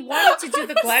like he wanted to do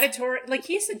the gladiatorial... Like,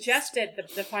 he suggested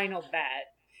the final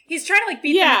bet. He's trying to, like,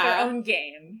 beat them at their own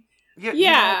game. Yeah. You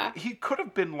know, he could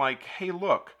have been like, hey,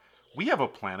 look, we have a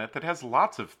planet that has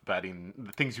lots of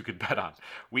things you could bet on.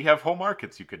 We have whole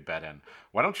markets you could bet in.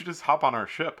 Why don't you just hop on our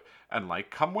ship and,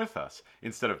 like, come with us?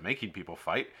 Instead of making people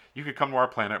fight, you could come to our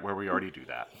planet where we already do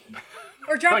that.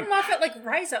 Or drop them off at, like,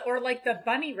 Risa, or, like, the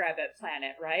bunny rabbit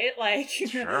planet, right? Like...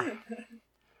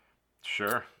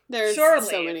 Sure. There's Surely.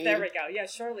 So many. There we go. Yeah,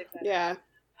 Surely planet. Yeah.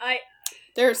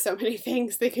 There are so many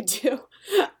things they could do.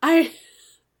 I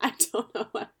don't know.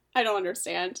 I don't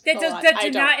understand. That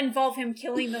did not involve him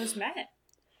killing those men.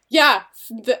 Yeah,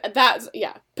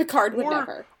 Picard would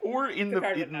never. Or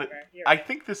I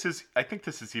think this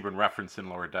is even referenced in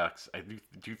Lower Decks. I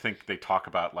do think they talk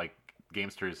about, like,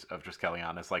 gamesters of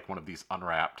Triskelion as, like, one of these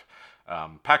unwrapped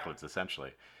Pakleds,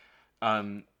 essentially.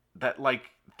 That, like,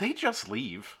 they just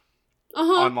leave.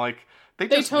 On, like, they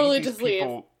totally leave these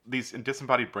people, leave. These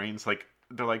disembodied brains, like,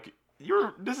 they're like,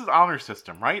 this is honor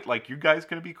system, right? Like, you guys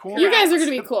gonna be cool? You guys are gonna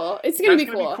be cool. It's gonna be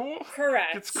cool.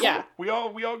 Correct. It's cool. Yeah. We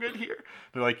all good here.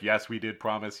 They're like, yes, we did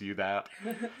promise you that.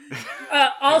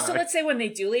 Also, let's say when they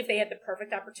do leave, they had the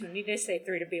perfect opportunity to say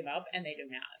 3 to beam up, and they do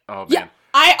not. Oh, man. Yeah.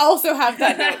 I also have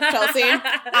that note, Chelsea.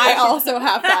 I also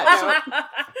have that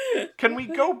note. Can we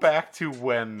go back to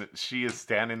when she is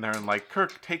standing there and like,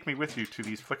 Kirk, take me with you to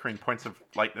these flickering points of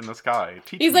light in the sky.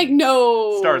 He's like,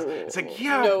 no. Stars. It's like,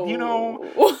 yeah, no. you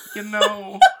know,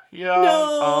 yeah.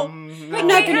 No. I'm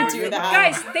not going to do that.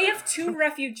 Guys, they have 2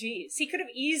 refugees. He could have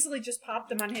easily just popped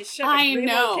them on his ship. I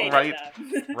know. Right.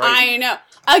 I know.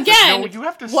 Again, you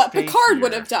have to what Picard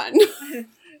would have done.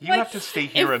 You have to stay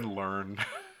here and learn.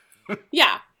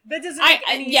 Yeah. That doesn't make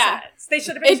any sense. They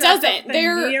should have been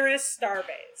the nearest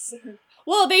starbase.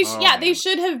 Well, they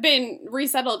should have been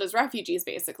resettled as refugees,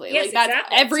 basically. Yes, like that's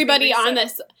exactly. Everybody on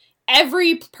this,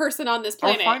 every person on this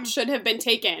planet should have been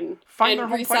taken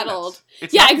and resettled.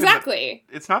 Exactly.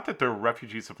 It's not that they're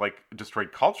refugees of like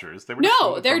destroyed cultures. They were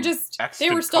they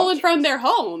were stolen from their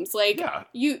homes. Like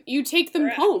you take them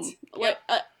home. Like.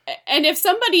 And if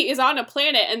somebody is on a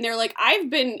planet and they're like,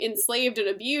 I've been enslaved and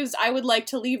abused, I would like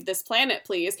to leave this planet,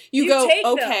 please. You go,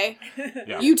 okay.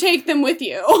 You take them with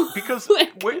you. Because,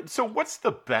 so what's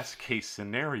the best case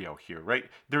scenario here, right?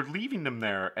 They're leaving them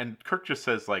there, and Kirk just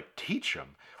says, like, teach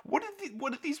them. What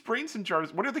are these brains in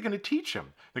jars, what are they going to teach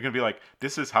them? They're going to be like,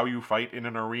 this is how you fight in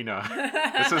an arena.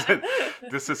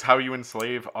 This is how you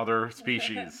enslave other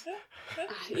species.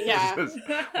 Yeah.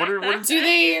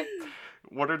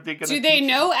 What are they going to Do they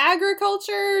know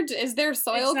agriculture? Is their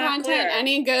soil content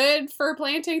any good for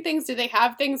planting things? Do they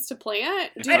have things to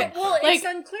plant? It's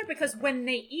unclear because when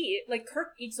they eat, like Kirk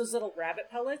eats those little rabbit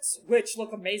pellets, which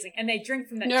look amazing, and they drink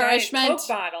from that giant Coke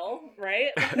bottle,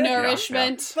 right?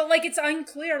 Nourishment. Yeah. But like it's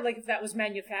unclear like if that was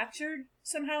manufactured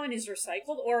somehow and is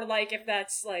recycled, or like if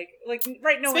that's like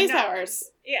right no space one knows. Powers.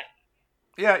 Yeah.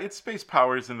 Yeah, it's space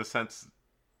powers in a sense,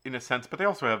 but they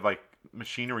also have like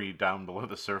machinery down below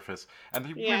the surface, and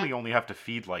they really only have to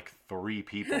feed like 3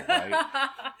 people, right?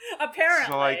 Apparently.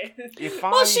 So like,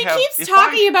 she keeps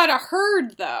talking about a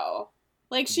herd, though.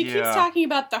 Like she keeps talking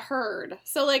about the herd.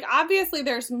 So like, obviously,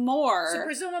 there's more. So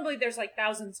presumably, there's like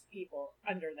thousands of people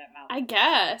under that mountain. I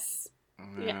guess.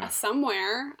 Yeah,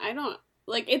 somewhere. I don't.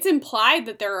 Like, it's implied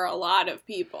that there are a lot of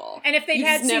people. And if they'd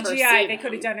had CGI, they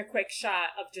could have done a quick shot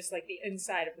of just like the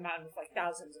inside of the mountain with like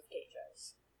thousands of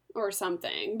cages. Or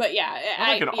something, but yeah,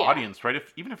 an audience, right?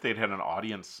 Even if they'd had an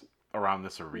audience around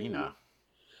this arena.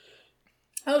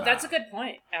 Oh, that's a good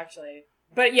point, actually.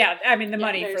 But yeah, I mean, the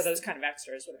money for those kind of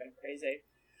extras would have been crazy.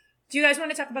 Do you guys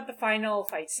want to talk about the final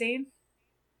fight scene?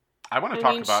 I want to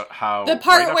talk about how the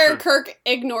part where Kirk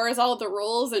ignores all the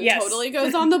rules and totally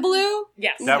goes on the blue.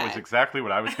 Yes, that was exactly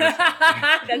what I was going to say.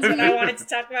 That's what I wanted to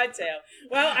talk about too.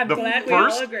 Well, I'm glad we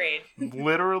all agreed.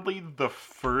 Literally, the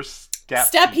first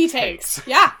step he takes.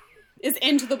 Yeah. Is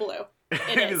into the blue.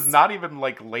 It is not even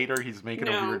like later he's making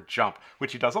a weird jump,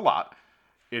 which he does a lot.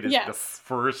 It is the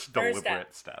first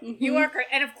deliberate step. Mm-hmm. You are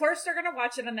correct. And of course they're going to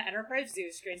watch it on the Enterprise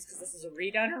View screens because this is a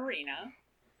redone arena.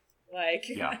 Like,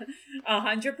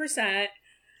 100%.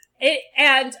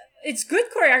 And it's good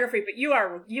choreography, but you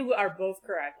are both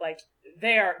correct. Like,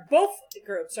 they are, both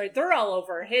groups, right? They're all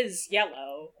over his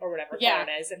yellow, or whatever color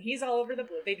it is, and he's all over the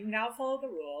blue. They do not follow the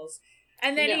rules.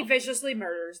 And then he viciously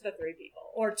murders the 3 people,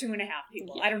 or 2.5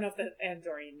 people. Yeah. I don't know if the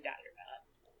Andorian died or not.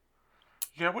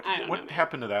 Yeah, what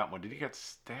happened to that one? Did he get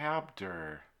stabbed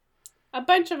or? A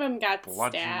bunch of them got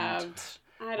stabbed.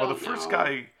 I don't know. Well, the first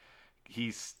guy he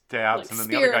stabs, and then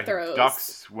the other guy he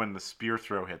ducks when the spear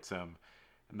throw hits him,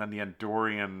 and then the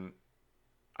Andorian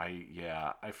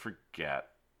I forget.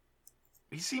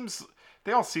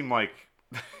 They all seem like,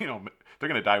 they're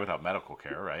going to die without medical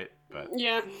care, right? But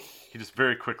yeah. He just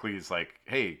very quickly is like,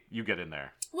 hey, you get in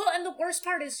there. Well, and the worst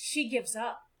part is she gives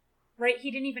up, right?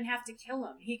 He didn't even have to kill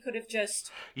him. He could have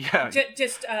just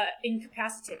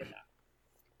incapacitated them.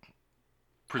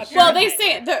 Well, they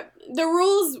say the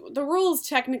rules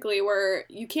technically were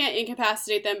you can't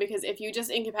incapacitate them because if you just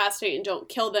incapacitate and don't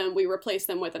kill them, we replace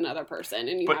them with another person,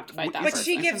 and you have to fight that person. But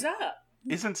she gives up.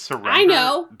 Isn't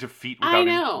surrender defeat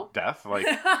without death? Like,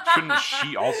 shouldn't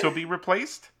she also be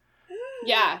replaced?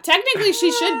 Yeah, technically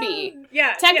she should be.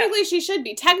 Technically she should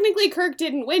be. Technically Kirk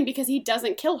didn't win because he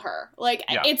doesn't kill her. Like,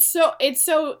 it's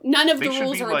so none of the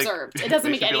rules are observed. It doesn't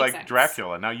make any sense. Like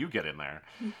Dracula, now you get in there.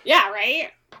 Yeah, right?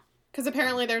 Because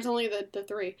apparently there's only the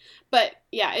 3. But,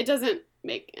 yeah, it doesn't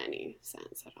make any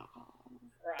sense at all.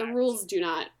 Right. The rules do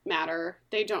not matter.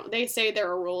 They say there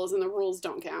are rules, and the rules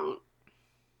don't count.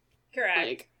 Correct.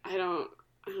 Like, I don't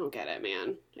get it,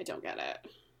 man. I don't get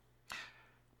it.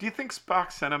 Do you think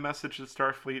Spock sent a message to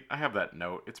Starfleet? I have that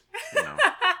note. It's,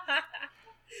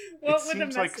 What would the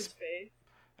message be?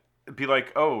 It'd be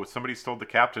like, oh, somebody stole the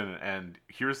captain, and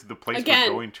here's the place we're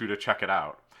going to check it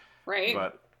out. Right.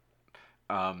 But,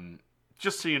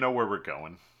 just so you know where we're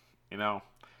going, That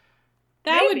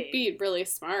would be really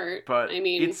smart. But I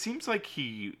mean, it seems like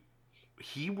he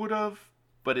would have,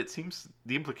 but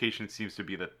the implication seems to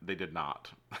be that they did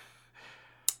not.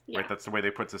 Yeah. Right? That's the way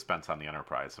they put suspense on the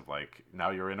Enterprise of like,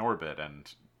 now you're in orbit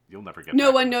and you'll never get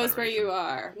No one knows where you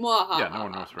are. Yeah, no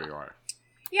one knows where you are.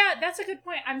 Yeah, that's a good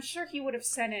point. I'm sure he would have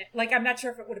sent it. Like, I'm not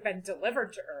sure if it would have been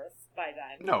delivered to Earth by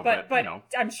then. No, but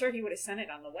I'm sure he would have sent it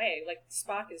on the way. Like,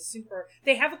 Spock is super...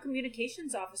 They have a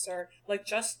communications officer, like,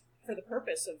 just for the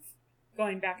purpose of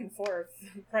going back and forth,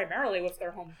 primarily with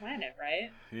their home planet,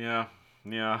 right? Yeah.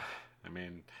 I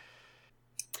mean...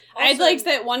 Also, I'd like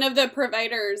that one of the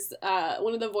providers,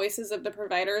 one of the voices of the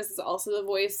providers is also the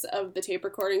voice of the tape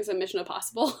recordings of Mission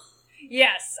Impossible.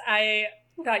 Yes, I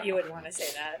thought you would want to say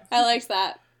that. I liked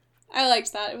that.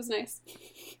 It was nice.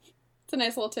 It's a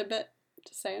nice little tidbit.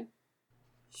 Just saying.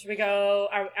 Should we go?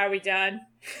 Are we done?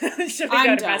 Should we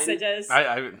go to messages?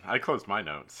 I closed my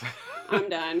notes. I'm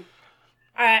done.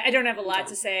 I don't have a lot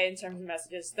to say in terms of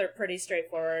messages. They're pretty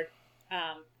straightforward.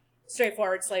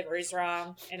 Straightforward. Slavery's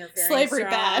wrong. Interference. Slavery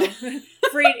wrong.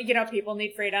 Bad. People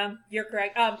need freedom. You're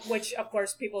correct. Which of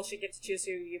course people should get to choose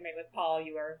who you mate with. Paul,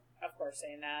 you were of course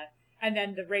saying that. And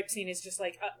then the rape scene is just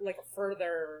like a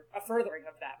furthering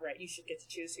of that, right? You should get to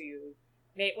choose who you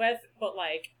mate with, but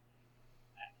like,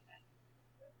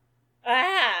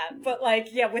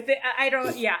 with it, I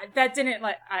don't, that didn't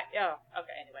like,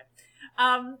 okay, anyway.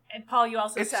 And Paul, you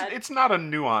also said it's not a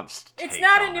nuanced take. It's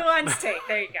not a nuanced take.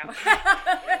 There you go.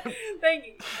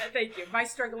 Thank you. My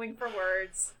struggling for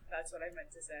words. That's what I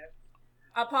meant to say.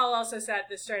 Paul also said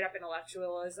the straight up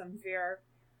intellectualism fear,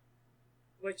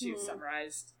 which you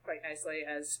summarized quite nicely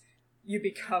as you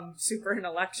become super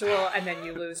intellectual and then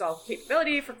you lose all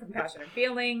capability for compassion and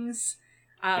feelings.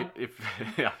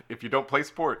 If you don't play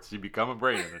sports, you become a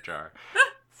brain in a jar.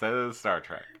 Says Star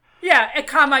Trek. Yeah,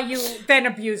 you then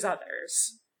abuse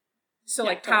others. So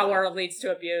like power leads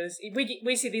to abuse.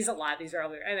 We see these a lot. These are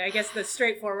all, and I guess the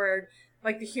straightforward,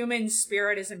 like the human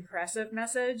spirit is impressive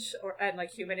message, and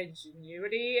like human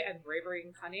ingenuity and bravery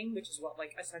and cunning, which is what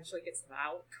like essentially gets them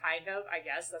out, kind of, I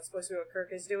guess. That's supposed to be what Kirk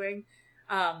is doing.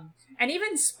 And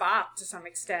even Spock, to some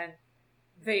extent,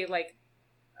 they like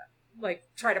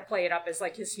try to play it up as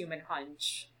like his human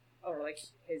hunch, or like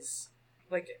his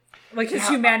his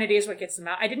humanity is what gets them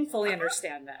out. I didn't fully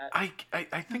understand that. I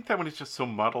think that one is just so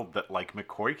muddled that like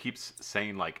McCoy keeps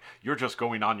saying like, you're just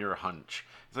going on your hunch.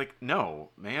 It's like, no,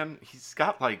 man, he's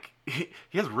got like, he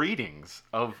has readings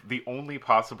of the only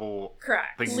possible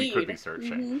thing we could be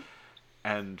searching. Mm-hmm.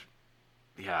 And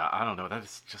yeah, I don't know. That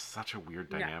is just such a weird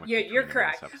dynamic. Yeah, you're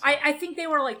correct. I think they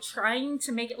were like trying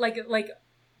to make it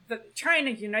trying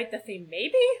to unite the theme,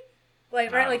 maybe?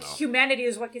 Like, right, like, humanity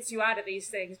is what gets you out of these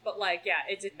things, but, like, yeah,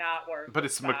 it did not work. But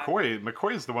it's McCoy.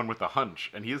 McCoy is the one with the hunch,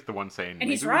 and he is the one saying, and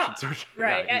he's wrong.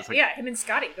 Right, him and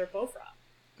Scotty, they're both wrong.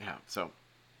 Yeah, so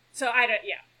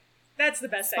that's the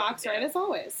best Spock's right as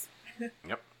always.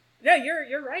 Yep. No,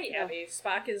 you're right, Abby.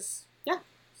 Spock is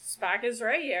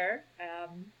right here.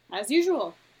 As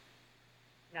usual.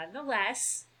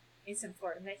 Nonetheless, it's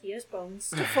important that he has bones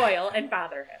to foil and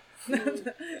bother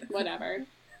him. Whatever.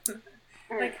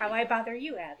 Like how I bother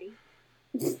you, Abby.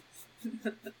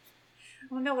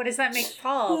 Oh no, what does that make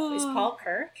Paul? Is Paul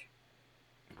Kirk?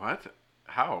 What?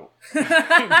 How?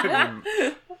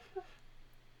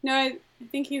 No, I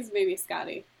think he's maybe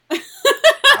Scotty.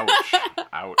 Ouch.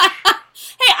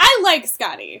 Hey, I like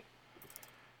Scotty.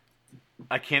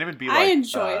 I can't even be like... I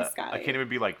enjoy Scotty. I can't even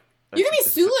be like... You can be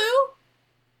Sulu.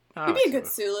 You'd be a good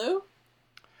Sulu.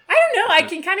 I don't know. I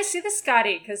can kind of see the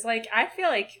Scotty because, like, I feel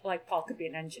like Paul could be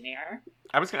an engineer.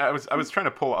 I was trying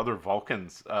to pull other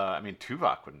Vulcans. I mean,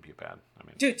 Tuvok wouldn't be bad. I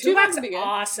mean, dude, Tuvok's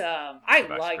awesome. I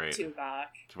like great. Tuvok.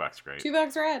 Tuvok's great.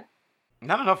 Tuvok's rad.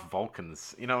 Not enough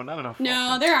Vulcans. Not enough. Vulcans.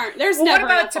 No, there aren't. There's never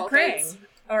enough Vulcans.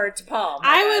 Or T'Pol.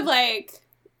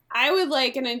 I would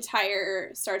like an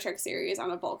entire Star Trek series on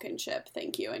a Vulcan ship.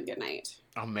 Thank you and good night.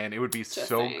 Oh man, it would be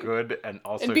good and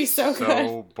also it'd be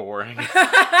so boring.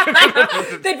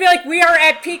 They'd be like, we are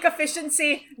at peak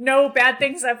efficiency. No bad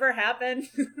things ever happen.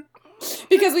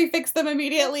 Because we fixed them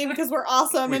immediately because we're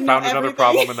awesome. We found another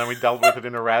problem and then we dealt with it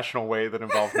in a rational way that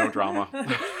involved no drama.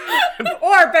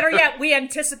 Or better yet, we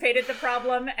anticipated the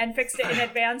problem and fixed it in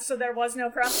advance so there was no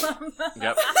problem.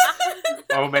 Yep.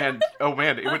 Oh man,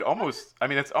 it would almost,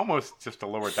 it's almost just a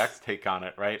Lower Decks take on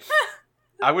it, right?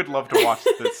 I would love to watch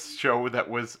this show that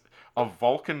was a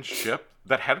Vulcan ship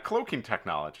that had cloaking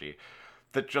technology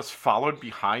that just followed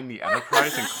behind the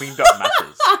Enterprise and cleaned up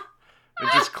messes. It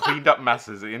just cleaned up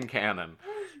messes in canon.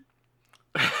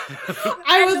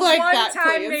 I would like that, one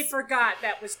time please. they forgot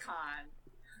that was Khan.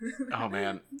 Oh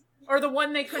man. Or the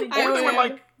one they couldn't do.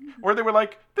 Or they were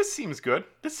like, this seems good.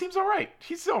 This seems all right.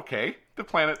 He's okay. The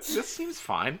planet, this seems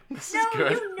fine. This is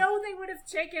good. They would have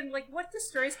taken, what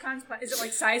destroys Khan's planet? Is it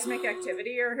like seismic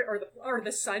activity or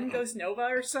the sun goes nova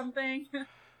or something?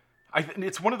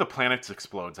 It's one of the planets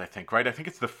explodes, I think, right? I think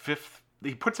it's the 5th.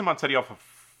 He puts him on Ceti Alpha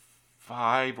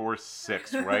 5 or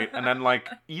 6, right? And then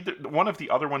either one of the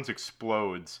other ones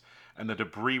explodes and the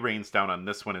debris rains down on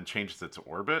this one and changes its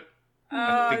orbit. Oh,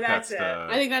 I think that's it.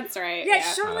 I think that's right. Yeah,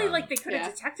 surely they could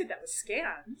have detected that with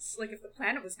scans. If the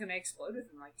planet was going to explode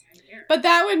within 10 years. But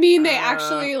that would mean they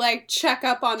actually check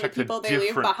up on the people they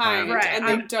leave behind, right. And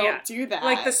they don't do that.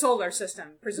 Like the solar system,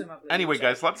 presumably. Anyway,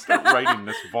 guys, let's start writing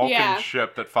this Vulcan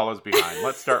ship that follows behind.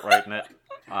 Let's start writing it.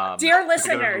 Dear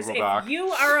listeners, if you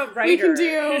are a writer, we can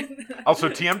do. Also,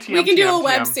 TM. We can do a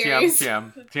web series.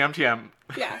 TM.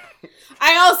 Yeah.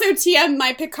 I also TM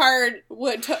my Picard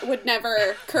would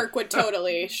Kirk would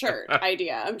totally shirt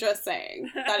idea. I'm just saying.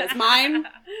 That is mine.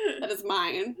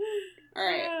 All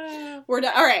right. We're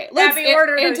done. All right. Let's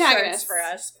order those shirts for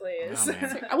us, please.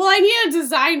 Oh, well, I need a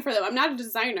design for them. I'm not a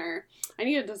designer. I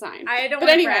need a design. I don't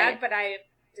want to brag, but I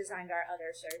designed our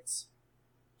other shirts.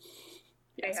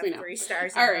 Yes, they have 3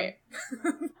 stars. All right.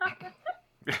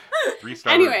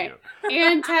 3-star Anyway,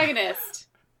 antagonist.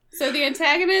 So the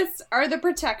antagonists are the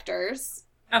protectors.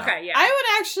 Okay, yeah.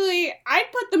 I'd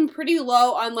put them pretty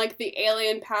low on the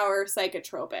alien power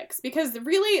psychotropics because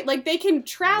really they can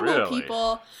travel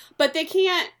people, but they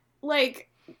can't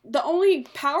the only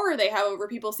power they have over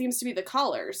people seems to be the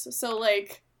collars. So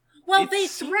well, they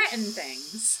threaten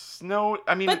things. No,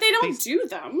 but they don't do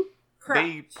them. Correct.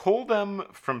 They pull them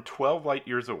from 12 light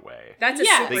years away. That's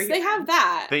they have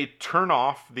that. They turn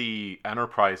off the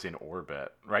Enterprise in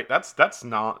orbit, right? That's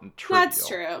not trivial. That's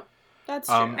true. That's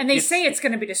true. And they say it's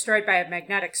going to be destroyed by a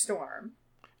magnetic storm.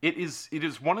 It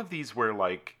is one of these where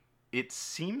it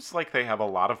seems like they have a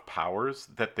lot of powers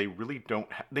that they really don't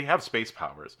they have space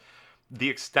powers. The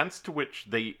extent to which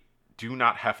they do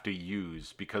not have to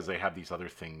use because they have these other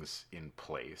things in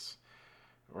place,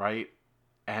 right?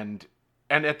 And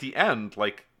at the end,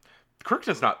 Kirk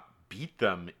does not beat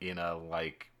them in a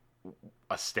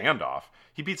standoff.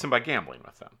 He beats them by gambling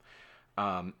with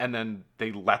them. And then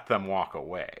they let them walk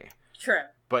away. True.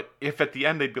 But if at the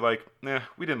end they'd be like,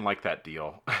 we didn't like that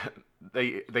deal.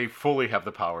 they fully have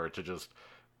the power to just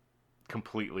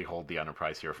completely hold the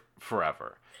Enterprise here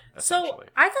forever. So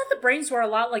I thought the brains were a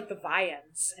lot like the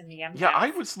Vians in the Empath. Yeah, I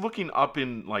was looking up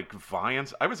in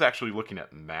Vians. I was actually looking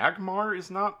at Magmar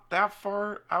is not that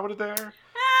far out of there.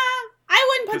 I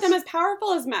wouldn't put them as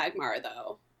powerful as Magmar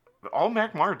though. All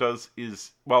Magmar does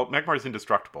is Magmar is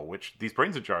indestructible, which these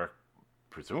brains in jar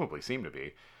presumably seem to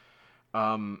be.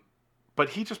 But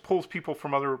he just pulls people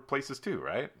from other places too,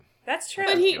 right? That's true.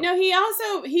 But he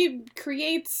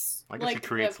creates he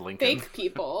creates Lincoln. Fake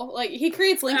people. He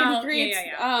creates Lincoln. He creates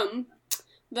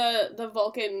the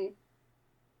Vulcan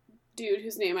dude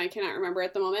whose name I cannot remember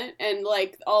at the moment, and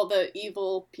all the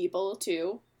evil people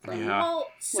too. Well,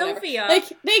 Sylvia,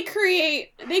 they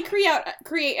create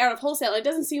out of wholesale. It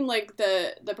doesn't seem like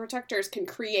the protectors can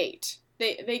create.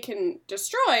 They can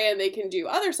destroy and they can do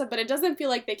other stuff, but it doesn't feel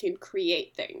like they can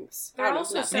create things. They're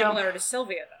also similar to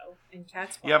Sylvia though in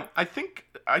Catspaw. Yeah, I think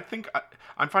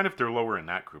I'm fine if they're lower in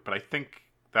that group, but I think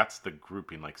that's the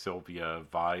grouping Sylvia,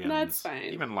 Vi, and that's fine.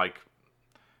 Even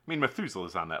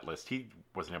Methuselah's on that list. He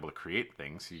wasn't able to create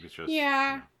things. He was just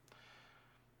I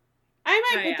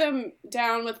might put them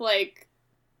down with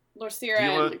Lorcera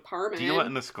and like Parman. Dila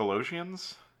and the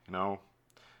Skolosians,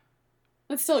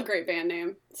 That's still a great band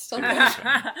name. Still good.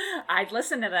 I'd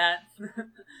listen to that.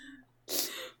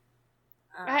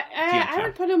 I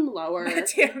would put him lower.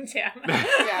 Damn.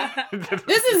 Yeah.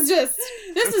 This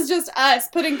is just us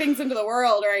putting things into the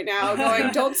world right now,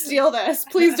 going, don't steal this.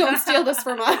 Please don't steal this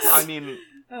from us. I mean,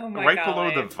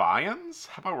 below the Vians?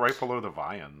 How about right below the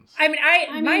Vians? I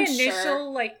mean, my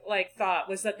initial like thought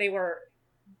was that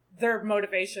their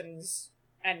motivations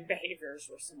and behaviors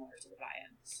were similar to the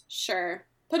Vians. Sure.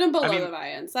 Put them below the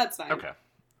Vians. That's fine. Okay.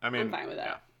 I'm fine with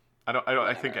that. Yeah.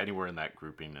 I think anywhere in that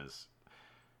grouping is.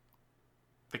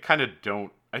 They kind of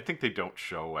don't. I think they don't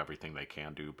show everything they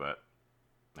can do, but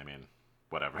I mean,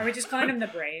 whatever. Are we just calling them the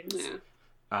Brains? Yeah.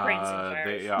 Brains and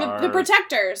they are the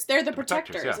Protectors. They're the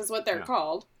Protectors, is what they're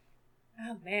called.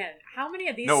 Oh man, how many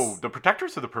of these? No, the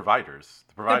Protectors are the Providers.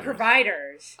 The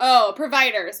Providers. Oh,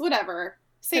 Providers. Whatever.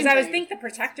 Because I was thinking the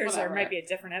Protectors might be a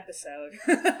different episode.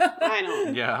 I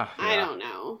don't. Yeah. I don't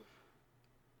know.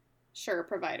 Sure,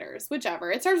 Providers. Whichever.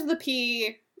 It starts with a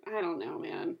P. I don't know,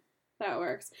 man. That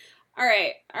works. All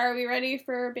right, are we ready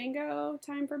for bingo?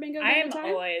 Time for bingo? I am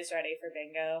always ready for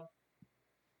bingo.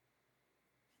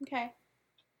 Okay.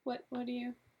 What are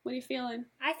you feeling?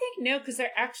 I think no, because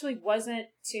there actually wasn't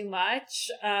too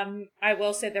much. I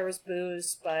will say there was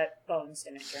booze, but Bones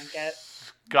didn't drink it.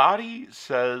 Scotty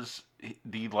says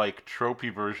the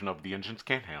tropey version of the engines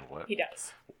can't handle it. He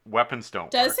does. Weapons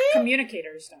don't. Does work. he?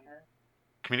 Communicators don't work.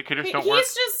 Communicators don't work.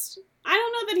 He's just. I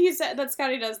don't know that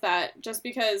Scotty does that just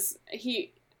because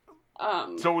he.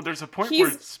 So there's a point where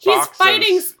Spock he's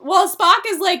fighting. Says, Spock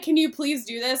is like, "Can you please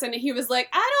do this?" And he was like,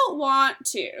 "I don't want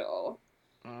to."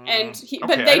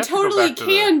 But they totally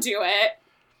can do it.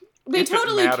 They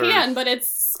totally can, but it's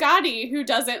Scotty who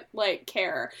doesn't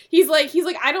care. He's like,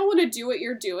 I don't want to do what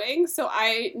you're doing, so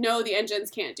I know the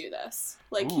engines can't do this.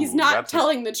 He's not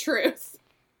telling the truth.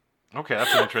 Okay,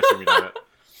 that's an interesting read of it.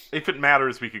 If it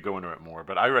matters, we could go into it more,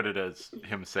 but I read it as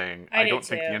him saying, I don't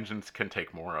think the engines can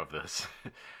take more of this.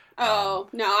 Oh,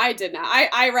 no, I did not.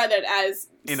 I read it as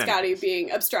Scotty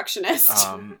being obstructionist.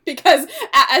 Because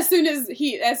as soon as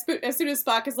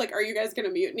Spock is like, are you guys going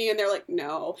to mutiny? And they're like,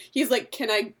 no. He's like, can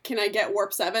I get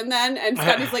warp 7 then? And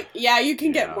Scotty's like, yeah, you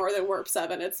can get more than warp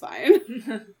 7. It's fine.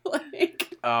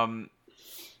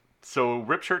 So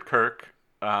Ripshirt Kirk.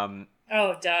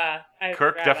 Oh, duh.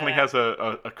 Kirk definitely has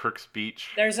a Kirk speech.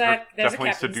 There's definitely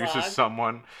a seduces log.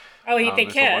 Someone. Oh, they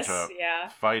kiss. Yeah.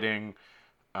 Fighting.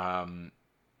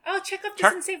 Chekhov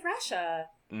doesn't say Russia.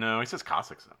 No, he says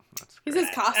Cossacks. He says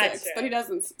Cossacks, but he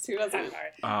doesn't.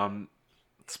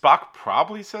 Spock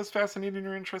probably says fascinating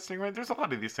or interesting, right? There's a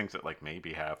lot of these things that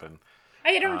maybe happen.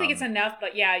 I don't think it's enough,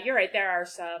 but yeah, you're right. There are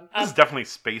some. This is definitely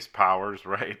space powers,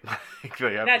 right?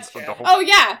 That's true. Oh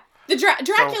yeah, the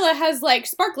Dracula has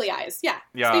sparkly eyes. Yeah.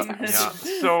 Yeah. Space powers.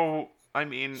 Yeah. So I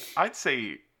mean, I'd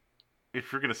say.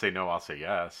 If you're gonna say no, I'll say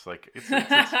yes.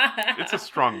 It's a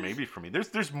strong maybe for me.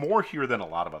 There's more here than a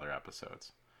lot of other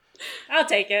episodes. I'll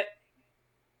take it.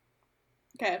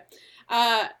 Okay.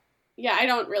 Yeah, I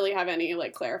don't really have any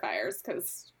clarifiers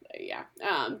because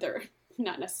they're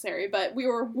not necessary. But we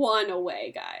were 1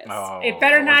 away, guys. Oh, it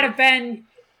better not have been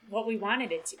what we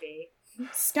wanted it to be.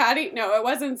 Scotty, no, it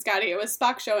wasn't Scotty. It was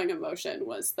Spock showing emotion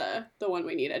was the one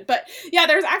we needed. But yeah,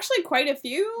 there's actually quite a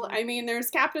few. I mean,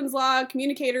 there's Captain's Log,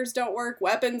 communicators don't work,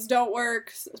 weapons don't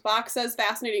work. Spock says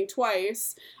fascinating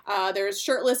twice. There's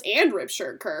shirtless and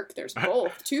Ripshirt Kirk. There's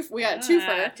both. We got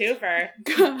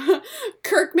twofer.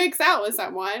 Kirk makes out with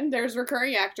someone. There's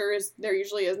recurring actors. There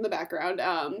usually is in the background.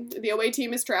 The away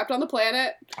team is trapped on the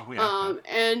planet. Oh, yeah.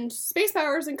 And space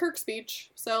powers and Kirk's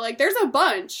speech. So there's a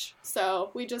bunch.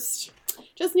 So we just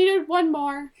needed one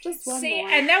more. Just one more.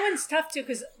 And that one's tough, too,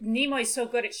 because Nimoy's so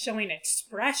good at showing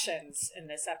expressions in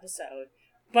this episode,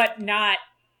 but not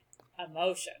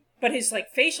emotion. But his,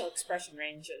 facial expression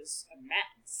range is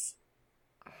immense.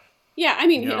 Yeah, I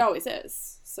mean, it always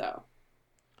is. So,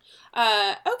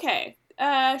 okay.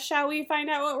 Shall we find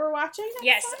out what we're watching next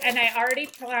Yes, time? and I already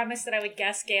promised that I would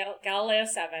guess Galileo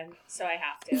 7, so I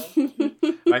have to.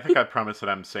 I think I promised that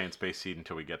I'm saying Space Seed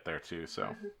until we get there, too,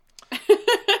 so...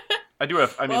 I do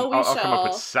have. I'll come up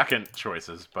with second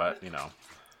choices, but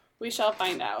we shall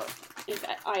find out if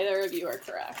either of you are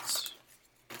correct.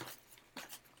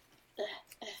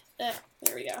 There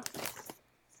we go.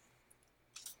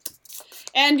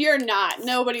 And you're not.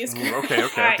 Nobody's correct. Okay. All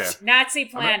right, Nazi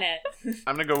Planet.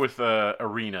 I'm gonna go with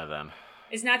Arena then.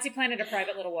 Is Nazi Planet a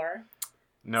private little war?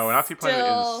 No, Nazi Planet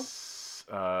is.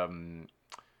 I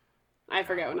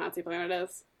forget what Nazi Planet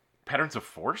is. Patterns of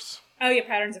Force? Oh, yeah,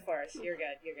 Patterns of Force. You're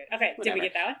good. Okay, whatever. Did we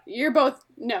get that one? You're both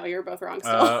wrong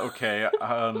still. Okay.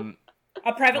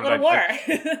 A private little war.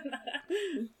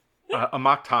 A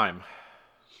mock time.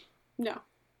 No.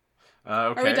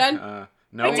 Okay. Are we done?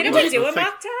 No. Wait, didn't we do a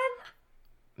mock time?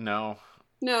 No.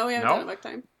 No, we haven't done a mock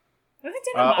time.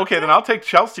 Okay, then I'll take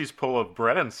Chelsea's pull of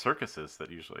bread and circuses that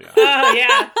usually happen. Oh,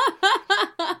 yeah.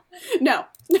 No.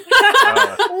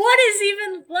 What is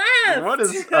even left? What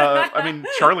is,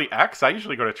 Charlie X? I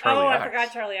usually go to Charlie X. Oh, I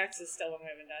forgot Charlie X is still one we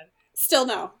haven't done. Still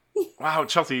no. Wow,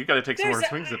 Chelsea, you got to take some more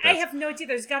swings at this. I have no idea.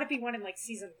 There's got to be one in, like,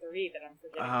 season 3 that I'm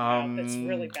forgetting about that's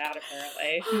really bad,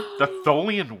 apparently. The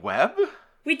Tholian Web?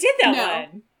 We did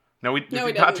that one. No, we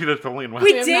did not do the Tholian Web.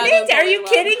 We didn't? Are you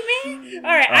kidding me? All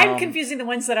right, I'm confusing the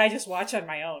ones that I just watch on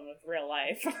my own with real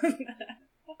life.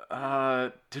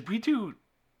 Did we do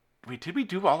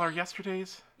all our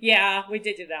yesterdays? Yeah, we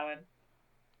did do that one.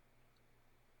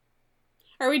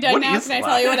 Are we done now? Can I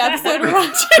tell you what episode we're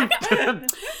watching?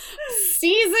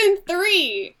 Season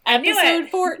 3, episode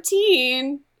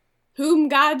 14, Whom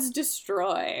Gods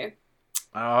Destroy.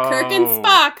 Oh. Kirk and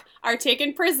Spock are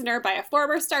taken prisoner by a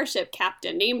former Starship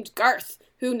captain named Garth,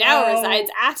 who now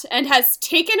resides at and has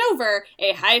taken over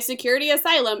a high-security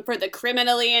asylum for the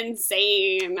criminally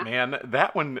insane. Man,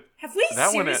 that one... Have we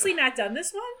seriously not done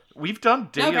this one? We've done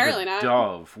Day of the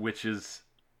Dove, which is...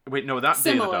 Wait, no, not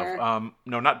Similar. Day of the Dove.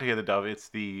 No, not Day of the Dove. It's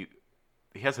the...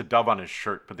 He has a dove on his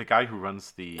shirt, but the guy who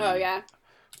runs the... Oh, yeah.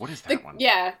 What is that one?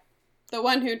 Yeah. The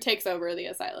one who takes over the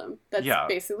asylum. That's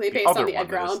basically based on the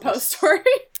Edgar Allan Poe story.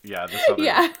 Yeah, this other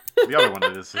the other one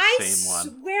is the same one.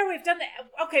 I swear we've done that.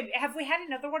 Okay, have we had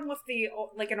another one with the,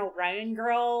 like, an Orion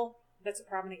girl that's a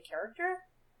prominent character?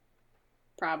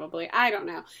 Probably. I don't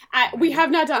know. We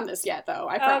have not done this yet, though.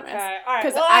 I promise. Okay. All right.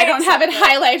 Because I don't have it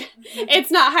highlighted.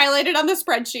 It's not highlighted on the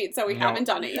spreadsheet, so we haven't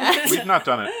done it yet. We've not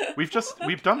done it. We've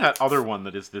done that other one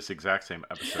that is this exact same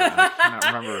episode. I cannot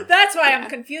remember. That's why I'm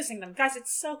confusing them. Guys,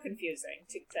 it's so confusing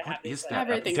to have what is that?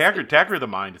 Dagger the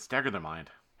Mind. It's Dagger the Mind.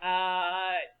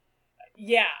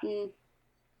 Yeah.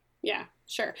 Yeah,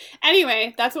 sure.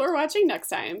 Anyway, that's what we're watching next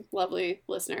time, lovely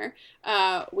listener.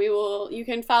 You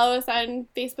can follow us on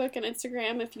Facebook and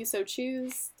Instagram if you so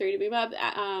choose. 3DBeamUp,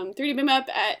 3DBeamUp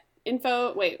at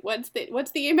info. Wait, what's the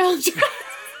email address?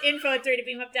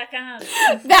 info@3dbeamup.com.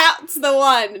 That's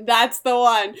the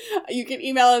one. You can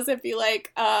email us if you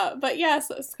like. But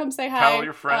yes, come say hi. Tell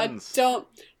your friends.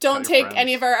 Don't take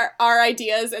any of our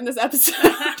ideas in this episode.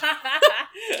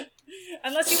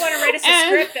 Unless you want to write us a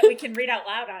script that we can read out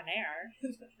loud on air.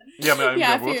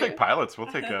 We'll take pilots.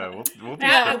 We'll take we'll do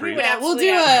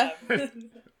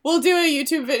we'll do a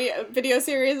YouTube video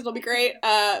series. It'll be great.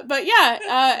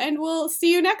 And we'll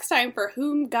see you next time for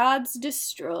Whom Gods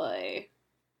Destroy.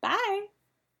 Bye.